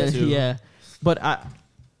He's bro, said that that, too. yeah, but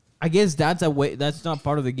I guess that's a way. That's not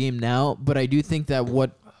part of the game now. But I do think that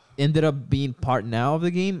what ended up being part now of the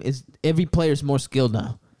game is every player's more skilled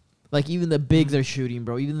now. Like even the bigs are shooting,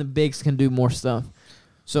 bro. Even the bigs can do more stuff.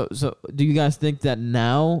 So do you guys think that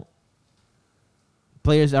now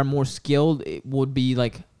players are more skilled? It would be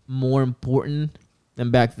like more important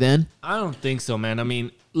than back then. I don't think so, man. I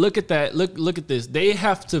mean, look at that. Look at this. They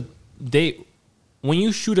have to. When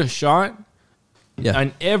you shoot a shot, Yeah.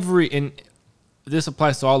 and this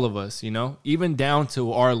applies to all of us, you know, even down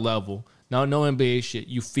to our level. Now, no NBA shit.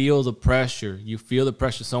 You feel the pressure.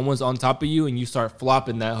 Someone's on top of you, and you start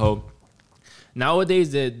flopping that hoe.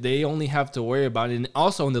 Nowadays, they only have to worry about it. And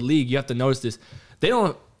also in the league, you have to notice this. They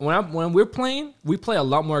don't. When we're playing, we play a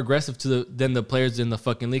lot more aggressive than the players in the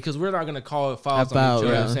fucking league, because we're not gonna call fouls on each other.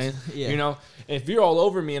 You know what I'm saying? Yeah. You know, if you're all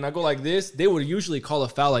over me and I go like this, they would usually call a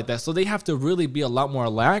foul like that. So they have to really be a lot more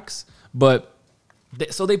lax. But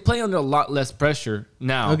so they play under a lot less pressure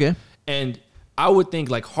now. Okay. And I would think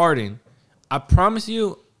like Harden, I promise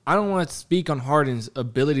you, I don't want to speak on Harden's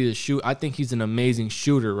ability to shoot. I think he's an amazing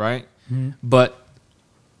shooter, right? But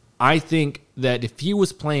I think that if he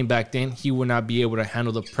was playing back then, he would not be able to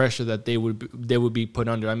handle the pressure that they would be put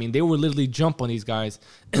under. I mean, they would literally jump on these guys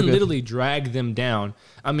and literally drag them down.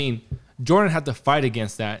 I mean, Jordan had to fight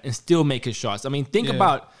against that and still make his shots. I mean, think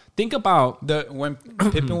about when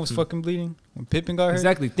Pippen was fucking bleeding, when Pippen got hurt.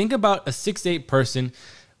 exactly. Think about a 6'8" person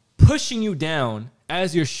pushing you down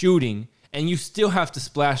as you're shooting, and you still have to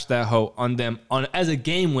splash that hoe on them as a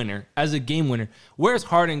game winner. Where's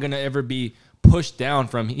Harden gonna ever be pushed down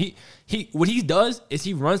from? He what he does is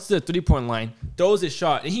he runs to the 3-point line, throws his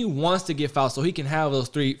shot, and he wants to get fouled so he can have those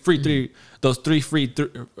free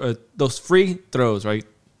throws, right?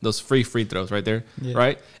 Those free throws right there,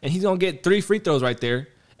 right? And he's gonna get 3 free throws right there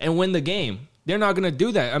and win the game. They're not gonna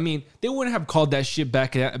do that. I mean, they wouldn't have called that shit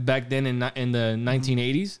back then in the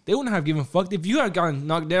 1980s. They wouldn't have given a fuck. If you had gotten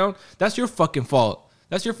knocked down, that's your fucking fault.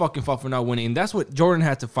 That's your fucking fault for not winning. And that's what Jordan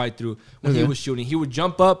had to fight through when he was shooting. He would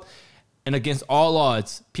jump up, and against all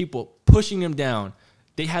odds, people pushing him down.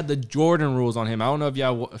 They had the Jordan rules on him. I don't know if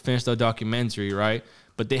y'all finished the documentary, right?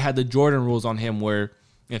 But they had the Jordan rules on him where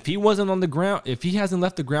if he wasn't on the ground, if he hasn't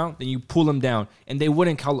left the ground, then you pull him down, and they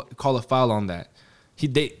wouldn't call a foul on that.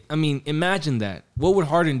 I mean, imagine that. What would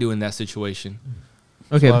Harden do in that situation?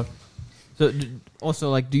 Okay. So also,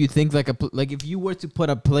 like, do you think like if you were to put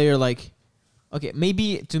a player like, okay,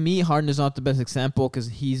 maybe to me Harden is not the best example because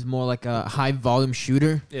he's more like a high volume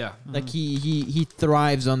shooter. Yeah. Like he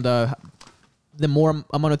thrives on the more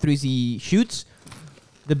amount of threes he shoots,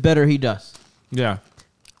 the better he does. Yeah.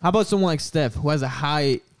 How about someone like Steph who has a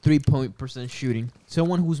high 3-point % shooting?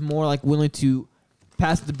 Someone who's more like willing to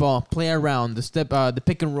pass the ball, play around, the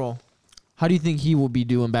pick and roll. How do you think he would be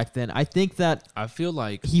doing back then? I think that I feel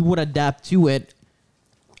like he would adapt to it,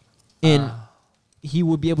 and he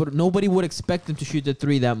would be able to. Nobody would expect him to shoot the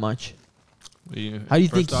 3 that much. How do you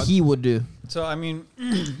think he would do? So I mean,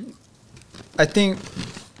 I think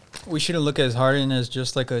we shouldn't look at Harden as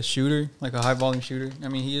just like a shooter, like a high volume shooter. I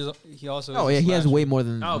mean, he also. Oh yeah, he has way more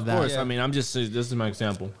than of that. course. Yeah. I mean, this is my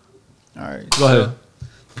example. All right, Go ahead.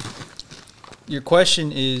 Your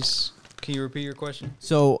question is, can you repeat your question?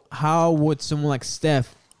 So how would someone like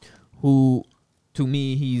Steph, who to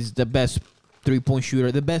me he's the best 3-point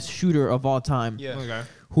shooter, the best shooter of all time, Yeah. Okay.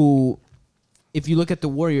 who, if you look at the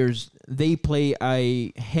Warriors, they play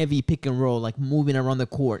a heavy pick and roll, like moving around the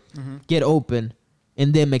court, get open,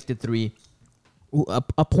 and then make the 3.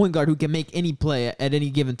 A point guard who can make any play at any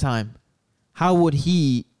given time. How would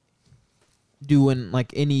he do in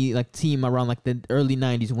like any like team around like the early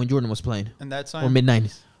 90s when Jordan was playing, And that or time. mid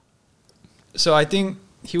 90s? So I think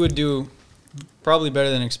he would do probably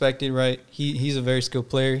better than expected, right? He's a very skilled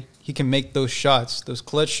player. He can make those shots, those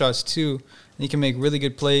clutch shots too. And he can make really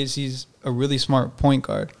good plays. He's a really smart point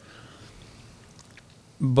guard.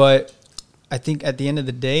 But I think at the end of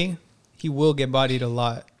the day, he will get bodied a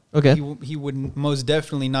lot. Okay. He would most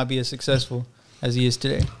definitely not be as successful as he is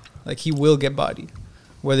today. Like, he will get bodied.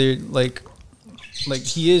 Whether, like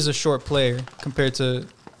he is a short player compared to,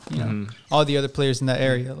 all the other players in that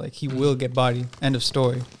area. Like, he will get bodied. End of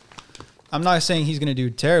story. I'm not saying he's going to do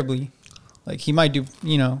terribly. Like, he might do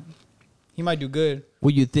good.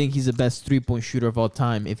 Would you think he's the best 3-point shooter of all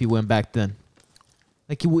time if he went back then?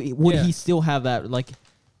 Like, would Yeah. he still have that, like,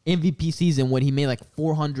 MVP season when he made, like,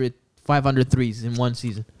 400, 500 threes in one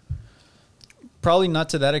season? Probably not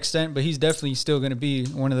to that extent, but he's definitely still going to be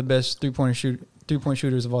one of the best three-point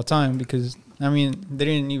shooters of all time because, I mean, they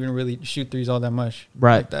didn't even really shoot threes all that much.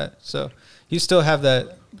 Right. Like that. So, he still have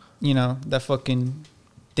that, that fucking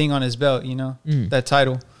thing on his belt, that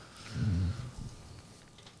title.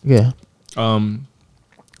 Yeah.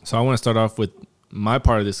 So I want to start off with my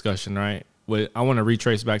part of the discussion, right? I want to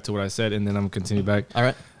retrace back to what I said, and then I'm going to continue back. All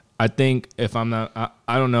right. I think if I'm not,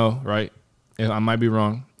 I don't know, right? If I might be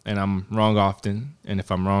wrong, and I'm wrong often. And if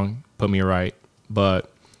I'm wrong, put me right.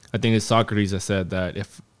 But I think it's Socrates that said that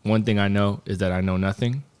if one thing I know is that I know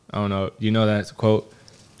nothing. I don't know. You know that quote?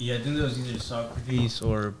 Yeah, I think that was either Socrates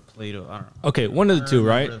or Plato. I don't know. Okay, one of the two,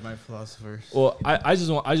 right? My philosophers. Well, I just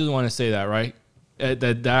want to say that, right?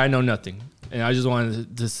 That I know nothing, and I just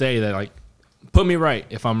wanted to say that, like, put me right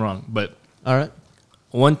if I'm wrong. But All right.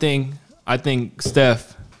 one thing, I think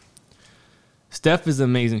Steph is an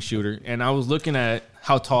amazing shooter, and I was looking at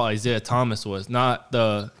how tall Isaiah Thomas was, not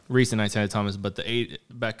the recent Isaiah Thomas, but the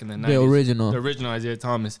back in the 90s. The original Isaiah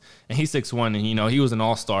Thomas, and he's 6'1", and he was an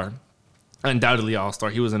all-star, undoubtedly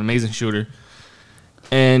all-star. He was an amazing shooter,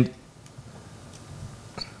 and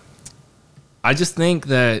I just think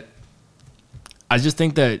that I just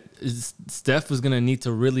think that Steph was going to need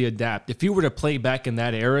to really adapt. If he were to play back in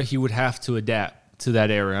that era, he would have to adapt to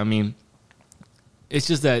that era. I mean, it's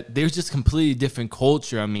just that there's just completely different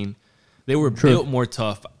culture. I mean, they were built more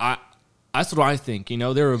tough. That's what I think. You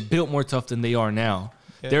know, they were built more tough than they are now.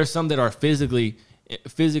 Yeah. There are some that are physically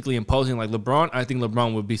imposing, like LeBron. I think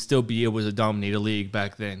LeBron would still be able to dominate a league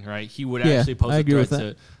back then, right? He would actually pose a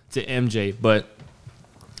threat to MJ. But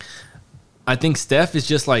I think Steph is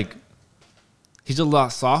just like, he's a lot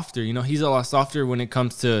softer. You know, he's a lot softer when it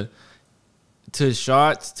comes to his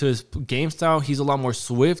shots, to his game style. He's a lot more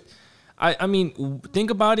swift. I mean,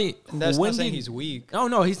 think about it. That's not saying he's weak.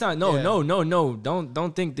 No, he's not. No.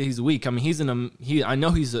 Don't think that he's weak. I mean, I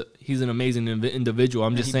know he's an amazing individual.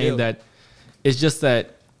 I'm just saying that it's just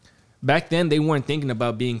that back then they weren't thinking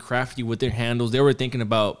about being crafty with their handles. They were thinking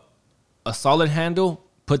about a solid handle,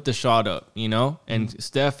 put the shot up, you know? And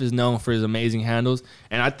Steph is known for his amazing handles.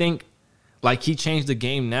 And I think, like, he changed the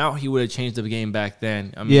game now, he would have changed the game back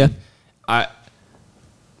then. I mean, I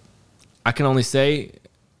can only say,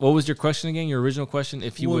 what was your question again? Your original question?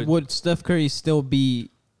 If he would Steph Curry still be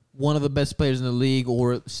one of the best players in the league,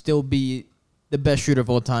 or still be the best shooter of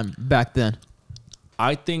all time back then?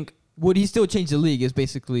 I think, would he still change the league? Is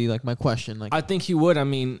basically like my question. Like, I think he would. I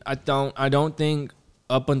mean, I don't think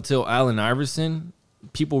up until Allen Iverson,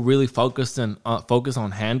 people really focused on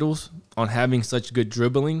handles, on having such good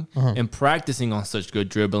dribbling and practicing on such good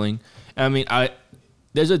dribbling. I mean,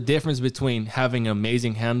 there's a difference between having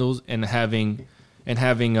amazing handles and having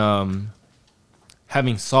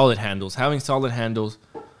solid handles. Having solid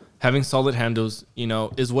handles, you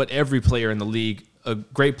know, is what every player in the league, a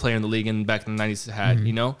great player in the league in back in the 90s had,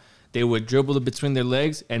 you know. They would dribble it between their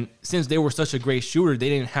legs, and since they were such a great shooter, they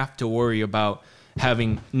didn't have to worry about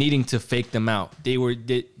needing to fake them out. They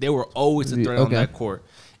were always a threat on that court.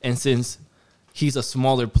 And since he's a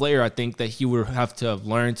smaller player, I think that he would have to have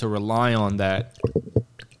learned to rely on that.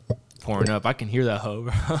 Pouring up, I can hear that hoe,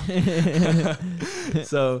 bro.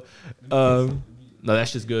 So, no,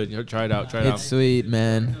 that's just good. Try it out. It's sweet,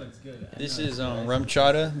 man. This is rum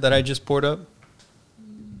chata that I just poured up.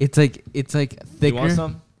 It's like thicker. You want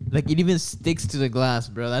some? Like, it even sticks to the glass,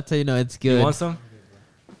 bro. That's how you know it's good. You want some?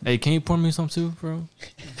 Hey, can you pour me some too, bro?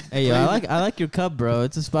 Hey, yo, I like your cup, bro.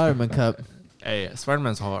 It's a Spider-Man cup. Hey,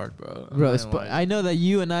 Spider-Man's hard, bro. Bro, I know that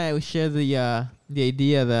you and I share the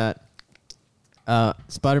idea that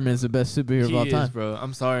Spider-Man is the best superhero of all time. He is, bro.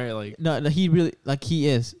 I'm sorry, like. No, he really, like, he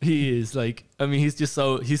is. He is, like. I mean, he's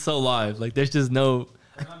so live. Like, there's just no.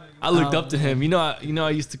 I looked up to him. You know,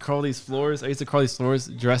 I used to crawl these floors. I used to crawl these floors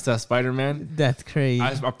dressed as Spider-Man. That's crazy.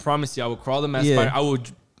 I promise you, I would crawl them as Spider. I would.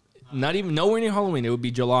 Not even nowhere near Halloween. It would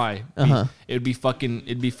be July. It'd be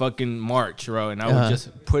fucking March, bro. And I would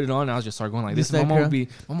just put it on. And I would just start going like this. My mom would be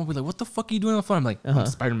like, "What the fuck are you doing on the phone?" I'm like, "I'm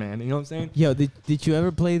Spider-Man." You know what I'm saying? Yo, did you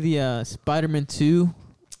ever play the Spider-Man 2?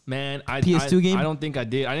 Man, PS2 game? I don't think I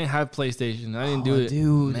did. I didn't have PlayStation. I didn't do it.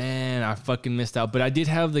 Dude. Man, I fucking missed out. But I did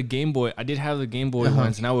have the Game Boy.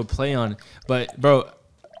 Once, and I would play on it. But bro,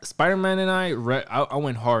 Spider-Man and I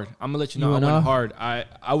went hard. I'm gonna let you know I went hard.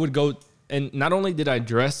 I would go. And not only did I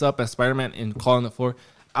dress up as Spider-Man and crawl on the floor,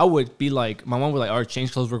 I would be like, my mom would like, all right,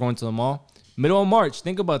 change clothes, we're going to the mall. Middle of March,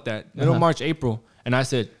 think about that. Middle of March, April. And I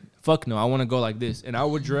said, fuck no, I want to go like this. And I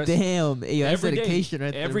would dress. Damn, hey, that's dedication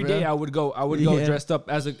right there, Every day I would go dressed up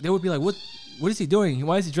as they would be like, what is he doing?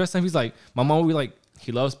 Why is he dressed up? He's like, my mom would be like,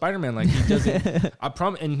 he loves Spider-Man. Like, he doesn't. I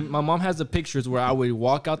promise. And my mom has the pictures where I would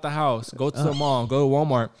walk out the house, go to the mall, go to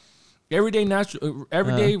Walmart.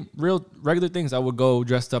 Everyday real regular things. I would go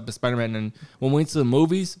dressed up as Spider-Man. And when we went to the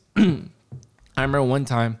movies, I remember one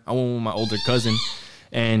time I went with my older cousin,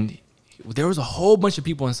 and there was a whole bunch of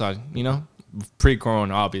people inside. You know,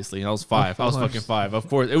 pre-corona, obviously. And I was 5. I was fucking 5. Of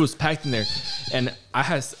course, it was packed in there. And I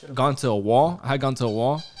had gone to a wall.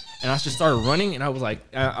 And I just started running. And I was like,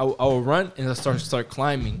 I would run and I start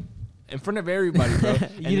climbing. In front of everybody, bro.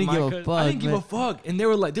 You didn't give a fuck. I didn't give a fuck. And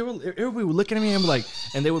everybody would look at me and be like,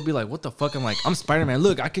 and they would be like, what the fuck? I'm like, I'm Spider-Man.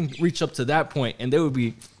 Look, I can reach up to that point. And they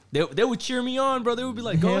would cheer me on, bro. They would be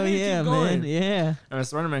like, go ahead, keep going. Man. Yeah. And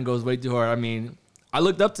Spider-Man goes way too hard. I mean, I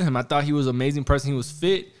looked up to him. I thought he was an amazing person. He was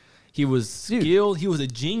fit. He was skilled. He was a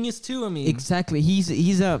genius too. I mean, exactly.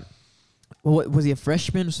 He's a. What was he, a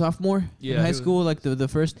freshman or sophomore in high school? Like the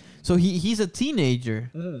first. So he's a teenager.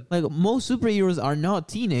 Like most superheroes are not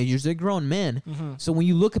teenagers; they're grown men. So when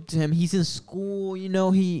you look up to him, he's in school. You know,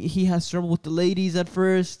 he has trouble with the ladies at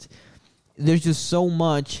first. There's just so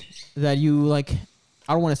much that you like.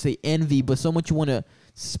 I don't want to say envy, but so much you want to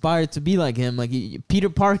aspire to be like him, like Peter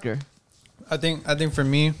Parker. I think for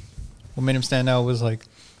me, what made him stand out was like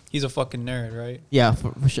he's a fucking nerd, right? Yeah,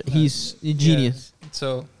 for sure. He's a genius. Yeah.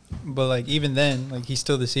 So But like even then, like he's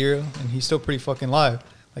still this hero, and he's still pretty fucking live.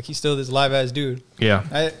 Like he's still this live ass dude.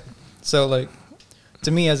 Yeah. So like,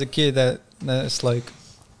 to me as a kid, that's like,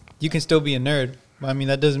 you can still be a nerd, but I mean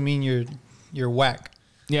that doesn't mean you're whack.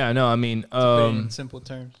 Yeah, no, I mean, In simple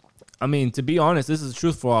terms. I mean, to be honest, this is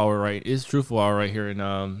truthful hour, right? It's truthful hour right here,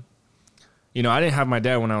 and you know, I didn't have my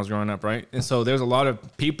dad when I was growing up, right? And so there's a lot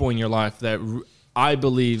of people in your life that I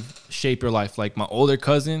believe shape your life. Like my older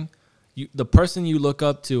cousin, the person you look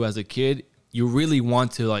up to as a kid, you really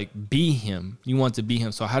want to like be him. You want to be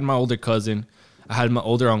him. So I had my older cousin, I had my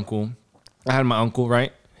older uncle, I had my uncle,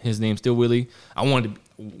 right? His name's still Willie.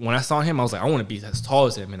 When I saw him, I was like, I want to be as tall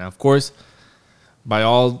as him. And of course, by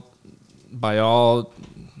all,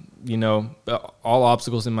 you know, all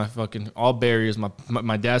obstacles in all barriers.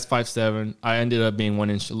 My dad's 5'7". I ended up being 1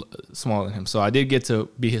 inch smaller than him, so I did get to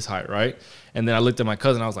be his height, right? And then I looked at my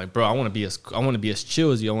cousin. I was like, bro, I want to be as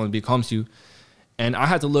chill as you. I want to be calm as you. And I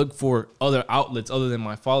had to look for other outlets other than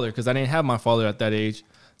my father, because I didn't have my father at that age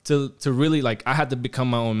to really like. I had to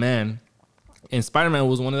become my own man, and Spider-Man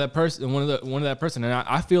was one of that person. And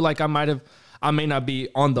I feel like I may not be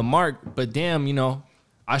on the mark, but damn, you know.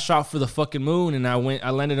 I shot for the fucking moon, and I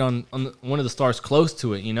landed on one of the stars close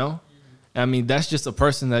to it, you know? I mean, that's just a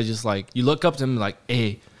person that just like, you look up to him like,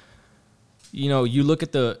 hey, you know, you look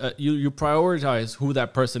at you prioritize who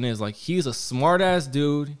that person is. Like, he's a smart ass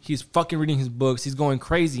dude. He's fucking reading his books. He's going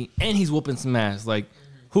crazy, and he's whooping some ass. Like,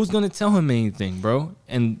 who's going to tell him anything, bro?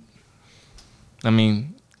 And I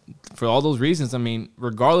mean, for all those reasons, I mean,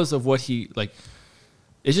 regardless of what he, like,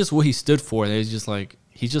 it's just what he stood for. It's just like,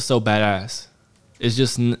 he's just so badass. It's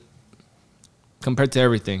just compared to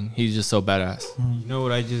everything, he's just so badass. You know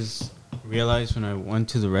what I just realized when I went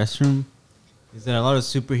to the restroom is that a lot of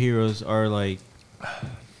superheroes are like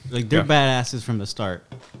they're badasses from the start.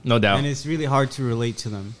 No doubt. And it's really hard to relate to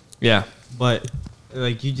them. Yeah. But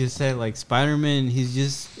like you just said, like Spider-Man, he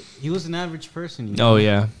was an average person. You know? Oh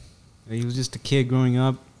yeah. He was just a kid growing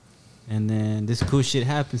up, and then this cool shit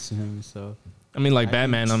happens to him. So. I mean, like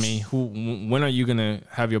Batman. I mean, when are you gonna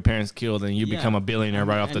have your parents killed and you become a billionaire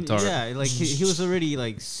right off the top? Yeah, like he was already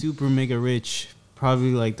like super mega rich,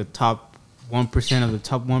 probably like the top 1% of the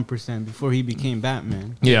top 1% before he became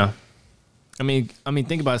Batman. Yeah, I mean,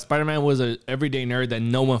 think about it. Spider-Man was an everyday nerd that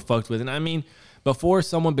no one fucked with, and I mean, before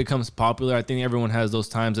someone becomes popular, I think everyone has those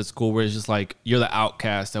times at school where it's just like you're the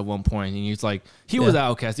outcast at one point, and it's like he was the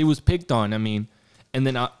outcast. He was picked on. I mean, and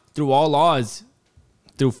then through all odds,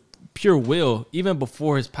 through pure will, even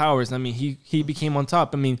before his powers, I mean, he became on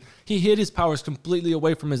top. I mean, he hid his powers completely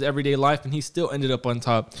away from his everyday life, and he still ended up on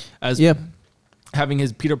top as having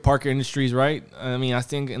his Peter Parker Industries, right? I mean, I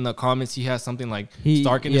think in the comments he has something like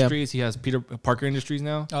Stark Industries. He has Peter Parker Industries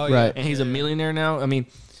now. Oh, yeah. Right. And he's a millionaire now. I mean,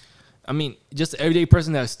 just an everyday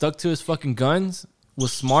person that stuck to his fucking guns,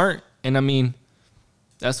 was smart, and I mean,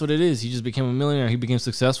 that's what it is. He just became a millionaire. He became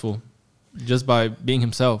successful just by being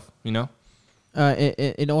himself, you know?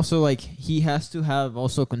 And also like he has to have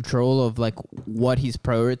also control of like what he's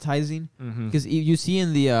prioritizing, because you see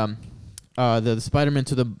in the Spider-Man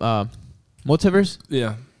to the multiverse,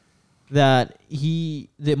 that the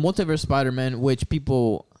multiverse Spider-Man, which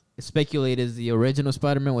people speculate is the original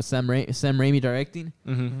Spider-Man with Sam Raimi directing,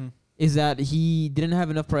 is that he didn't have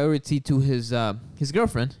enough priority to his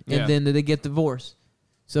girlfriend, and then they get divorced.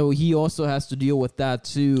 So he also has to deal with that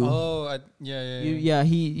too. Oh, yeah.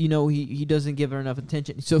 He doesn't give her enough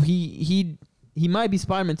attention. So he might be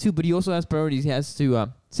Spider-Man too, but he also has priorities. He has to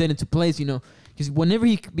set into place. You know, because whenever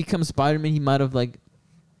he becomes Spider-Man, he might have like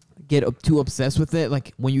get too obsessed with it.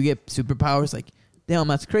 Like when you get superpowers, like damn,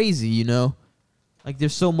 that's crazy. You know, like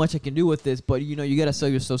there's so much I can do with this, but you know, you gotta sell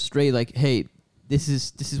yourself straight. Like, hey, this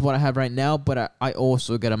is what I have right now, but I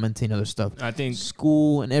also gotta maintain other stuff. I think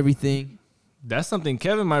school and everything. That's something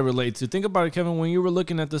Kevin might relate to. Think about it, Kevin. When you were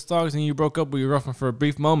looking at the stars and you broke up with your girlfriend for a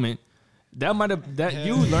brief moment, you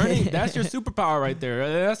learning. That's your superpower right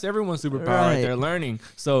there. That's everyone's superpower right there. Learning.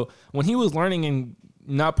 So when he was learning and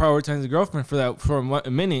not prioritizing his girlfriend for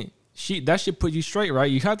a minute, that should put you straight,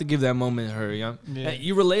 right? You have to give that moment to her. Yeah.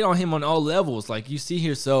 You relate on him on all levels. Like you see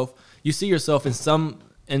yourself in some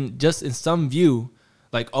view,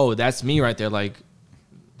 like, oh, that's me right there. Like.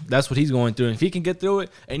 That's what he's going through. And if he can get through it,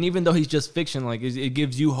 and even though he's just fiction, like it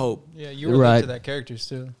gives you hope. Yeah, you relate to that character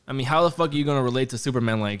still. I mean, how the fuck are you gonna relate to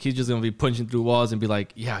Superman? Like he's just gonna be punching through walls and be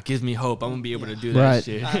like, "Yeah, it gives me hope. I'm gonna be able to do that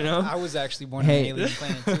shit." You know? I was actually born on an alien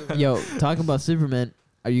planet too. Yo, talking about Superman,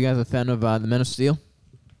 are you guys a fan of the Man of Steel?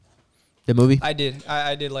 The movie? I did.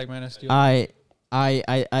 I did like Man of Steel. I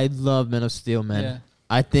love Man of Steel, man. Yeah.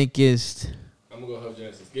 I think it's. I'm gonna go help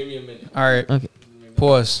Genesis. Give me a minute. All right. Okay.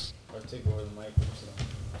 Pause. Or take over the mic.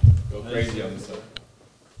 Go crazy on this side.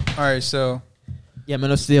 All right, so Yeah,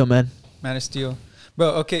 Man of Steel, man. Man of Steel, bro.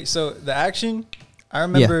 Okay, so the action, I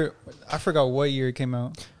remember. I forgot what year it came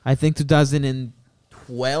out. I think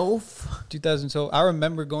 2012. 2012. I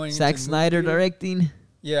remember going. Zack into the Snyder movie theater. directing.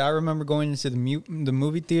 Yeah, I remember going into the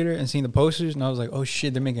movie theater and seeing the posters, and I was like, "Oh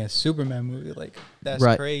shit, they're making a Superman movie! Like that's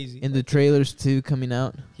Right. crazy." And the trailers too coming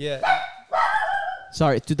out. Yeah,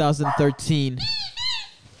 Sorry, 2013.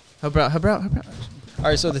 Help out. all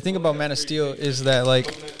right. So the thing about Man of Steel is that like,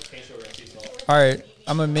 all right,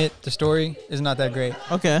 I'm gonna admit the story is not that great.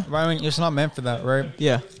 Okay. Right? I mean, it's not meant for that, right?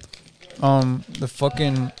 Yeah.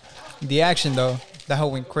 The action though, that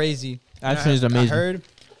whole went crazy. And Action is amazing. I heard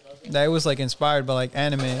that it was like inspired by like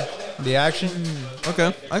anime. The action,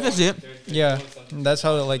 Okay. I can see it. yeah, and that's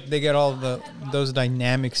how like they get all those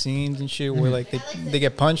dynamic scenes and shit where like they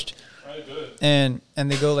get punched, and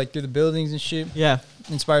they go like through the buildings and shit. Yeah.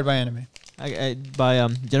 Inspired by anime. By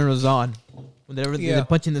General Zod. Whenever Yeah. they're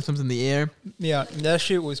punching something in the air, Yeah, that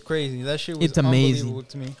shit was crazy. That shit was It's amazing. unbelievable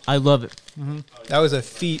to me. I love it. That was a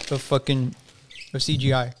feat of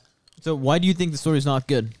CGI. So why do you think the story is not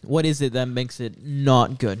good? What is it that makes it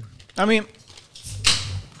not good? I mean,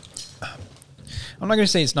 I'm not gonna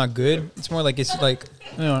say it's not good. It's more like it's like,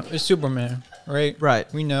 you know, it's Superman, right?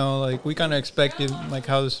 Right. We know, like, we kind of expected like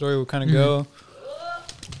how the story would kind of go.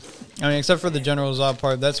 I mean, except for the General Zod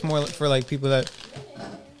part, that's more for like people that,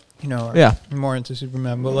 you know, are Yeah. more into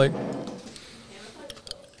Superman. But like,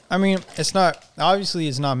 I mean, it's not obviously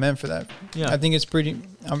it's not meant for that. Yeah. I think it's pretty.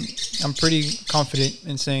 I'm pretty confident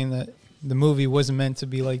in saying that the movie wasn't meant to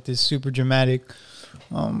be like this super dramatic,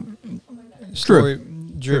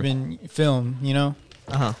 story-driven film. You know,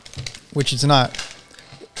 Uh-huh. which it's not.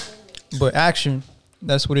 But action,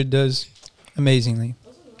 that's what it does amazingly.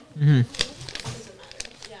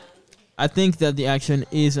 I think that the action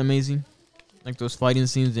is amazing. Like those fighting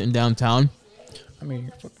scenes in downtown. I mean,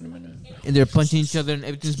 you're fucking a minute. And they're punching each other and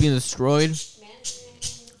everything's being destroyed.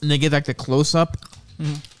 And they get like the close up.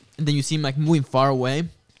 Mhm. And then you see him like moving far away.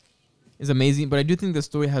 It's amazing. But I do think the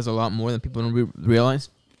story has a lot more than people don't realize.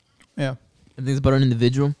 Yeah. I think it's about an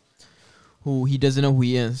individual who he doesn't know who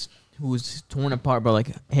he is, who's torn apart by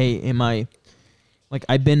like, hey,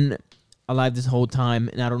 I've been alive this whole time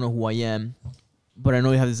and I don't know who I am, but I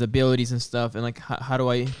know you have these abilities and stuff, and like, how do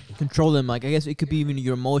I control them? Like, I guess it could be even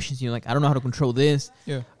your emotions. You're like, I don't know how to control this.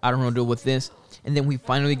 Yeah. I don't know how to deal with this. And then when he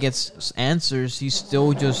finally gets answers, he's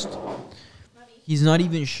not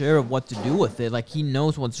even sure of what to do with it. Like, he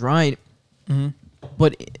knows what's right. Mm-hmm.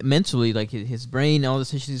 But mentally, like his brain, all the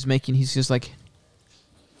decisions he's making, he's just like,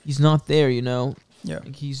 he's not there, you know? Yeah.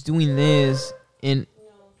 Like, he's doing this. And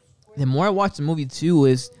the more I watch the movie, too,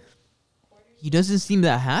 is he doesn't seem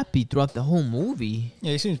that happy throughout the whole movie.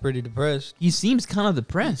 Yeah, he seems pretty depressed. He seems kind of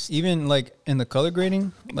depressed. Even like in the color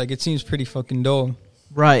grading, like it seems pretty fucking dull.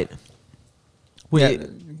 Right. Which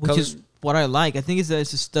color- is what I like. I think it's a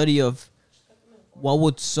study of what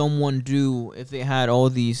would someone do if they had all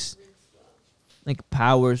these like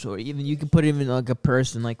powers, or even you can put it even like a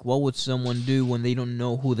person. Like, what would someone do when they don't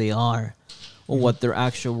know who they are or what their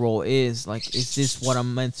actual role is? Like, is this what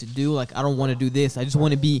I'm meant to do? Like, I don't want to do this. I just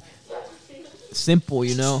want to be simple,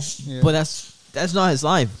 you know. Yeah. But that's not his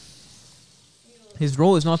life. His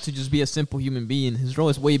role is not to just be a simple human being. His role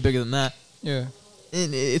is way bigger than that. Yeah.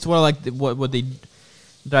 And it's what I like, what they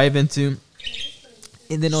dive into.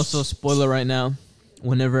 And then also, spoiler right now,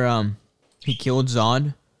 whenever he killed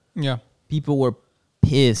Zod, Yeah. people were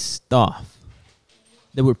pissed off.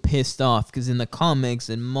 They were pissed off because in the comics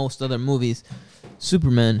and most other movies,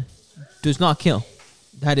 Superman does not kill.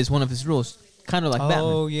 That is one of his rules. Kind of like Batman.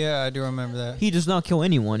 Oh yeah, I do remember that. He does not kill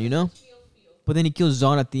anyone, you know? But then he kills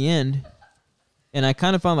Zod at the end. And I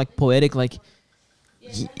kind of found like poetic, like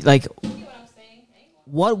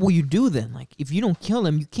what will you do then? Like, if you don't kill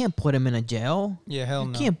him, you can't put him in a jail. Yeah, hell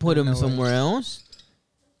You no. can't put There's him no way. somewhere else.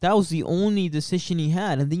 That was the only decision he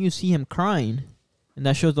had. And then you see him crying. And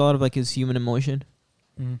that shows a lot of like his human emotion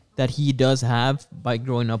Mhm. that he does have by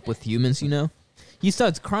growing up with humans, you know? He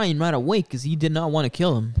starts crying right away because he did not want to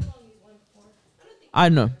kill him. I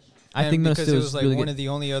don't know. I And think Man of because Steel it is was like really one good. of the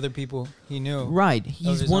only other people he knew. Right.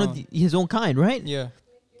 He's his one own. of his own kind, right? Yeah.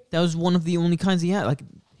 That was one of the only kinds he had. Like,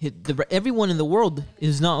 everyone in the world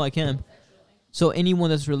is not like him. So anyone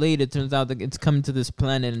that's related turns out that it's coming to this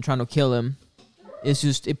planet and trying to kill him. It's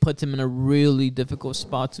just, it puts him in a really difficult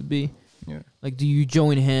spot to be. Yeah. Like, do you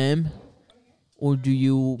join him or do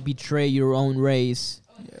you betray your own race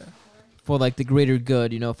Yeah. for like the greater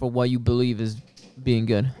good, you know, for what you believe is being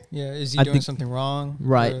good? Yeah. Is he I doing think- something wrong?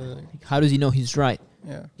 Right. Or, like, How does he know he's right?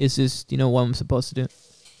 yeah. It's just, you know, what I'm supposed to do.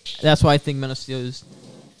 That's why I think Man of Steel is,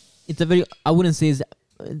 it's a very, I wouldn't say it's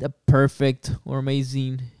a perfect or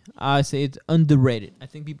amazing I say it's underrated. I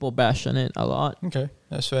think people bash on it a lot, Okay,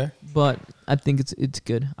 that's fair. but I think it's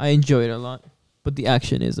good. I enjoy it a lot. But the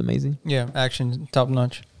action is amazing. Yeah, action top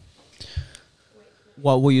notch.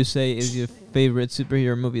 What will you say is your favorite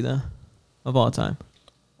superhero movie though, of all time,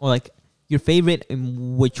 or like your favorite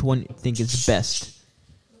and which one you think is best,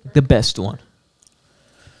 the best one?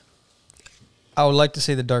 I would like to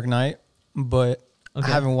say The Dark Knight, but I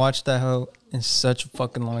Okay. haven't watched that hoe in such a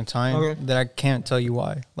fucking long time Okay. that I can't tell you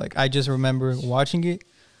why. Like I just remember watching it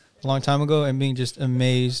a long time ago and being just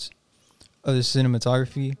amazed of the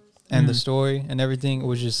cinematography and the Mhm. story and everything. It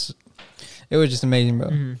was just amazing, bro.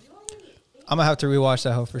 Mhm. I'm gonna have to rewatch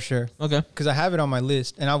that hoe for sure Okay. because I have it on my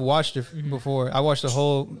list and I've watched it Mhm. before. I watched the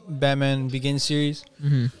whole Batman Begins series,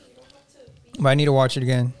 Mm-hmm. but I need to watch it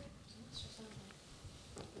again.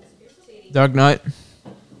 Dark Knight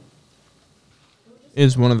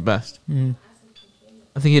is one of the best. Mhm.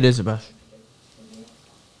 I think it is the best.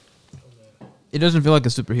 It doesn't feel like a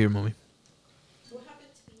superhero movie.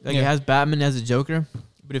 Like it Yeah. has Batman as a Joker,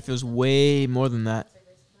 but it feels way more than that.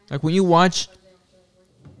 Like when you watch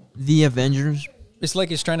The Avengers, It's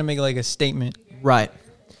like it's trying to make like a statement right?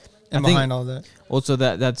 and I think- behind all that. Also,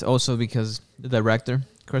 that's also because the director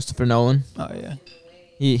Christopher Nolan, Oh yeah.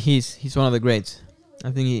 he's one of the greats.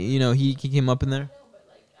 I think he came up in there,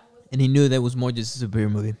 and he knew that was more just a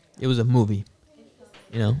superhero movie. It was a movie.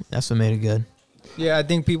 That's what made it good. Yeah, I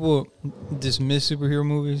think people dismiss superhero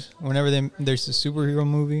movies whenever there's a superhero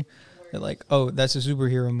movie. They're like, "Oh, that's a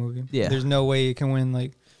superhero movie." Yeah. There's no way it can win.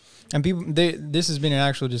 Like, and people, this has been an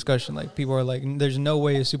actual discussion. Like, people are like, "There's no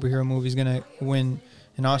way a superhero movie is gonna win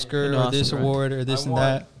an Oscar An or this Oscar, right. award or this I and want-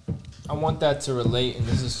 that." I want that to relate, and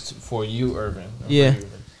this is for you, Irvin. Yeah.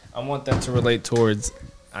 I want that to relate towards.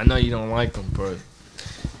 I know you don't like them, but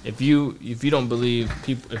if you don't believe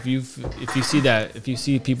people, if you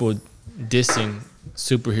see people dissing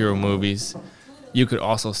superhero movies, you could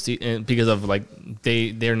also see, and because of like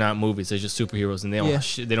they're not movies, they're just superheroes, and they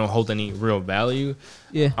don't Yeah. they don't hold any real value.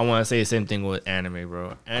 Yeah. I want to say the same thing with anime,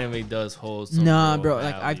 bro. Anime does hold some Nah, real bro.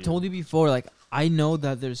 Like I've value. told you before, like I know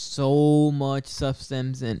that there's so much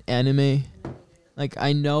substance in anime. Like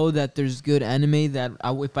I know that there's good anime that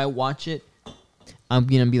if I watch it, I'm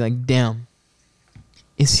gonna be like, damn.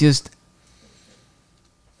 It's just,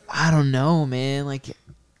 I don't know, man. Like,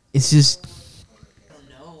 it's just,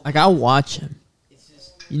 like I'll watch him.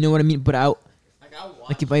 You know what I mean? But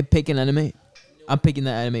like if I pick an anime, I'm picking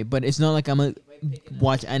that anime. But it's not like I'm gonna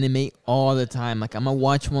watch anime all the time. Like I'm gonna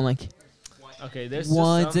watch one like. Okay, there's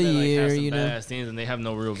once just some a that, like, year, have some you know. bad scenes and they have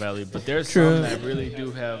no real value, but there's True. some that really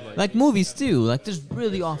do have Like movies too. Like there's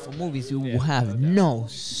really awful movies who have no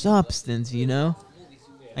substance, you know?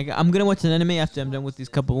 Like I'm gonna watch an anime after I'm done with these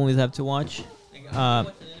couple movies I have to watch.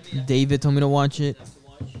 David told me to watch it.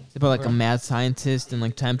 It's about like a mad scientist and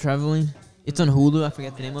like time traveling. It's on Hulu, I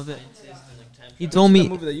forget the name of it. He told me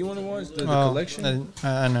movie that you want to watch, the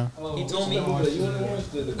I know. he told me you want to watch,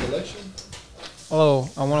 the collection. Oh,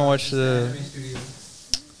 I want to watch the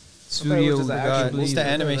Studio what's the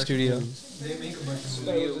anime studio?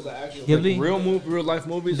 Ghibli? Real life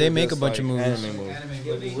movies. They or make a just, bunch of like, movies. Anime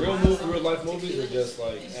movies. Real life movies or just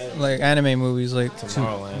like Like anime movies, like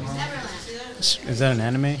Tomorrowland. Is that an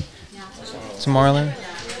anime? Tomorrowland.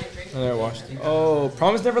 I never watched it. Oh,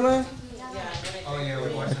 Promise Neverland.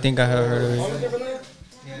 I think I have heard of it.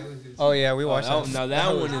 Oh yeah, we watched that. Now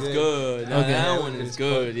that one is good. Now that one is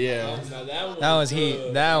good. Yeah. That was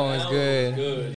heat. That one was good.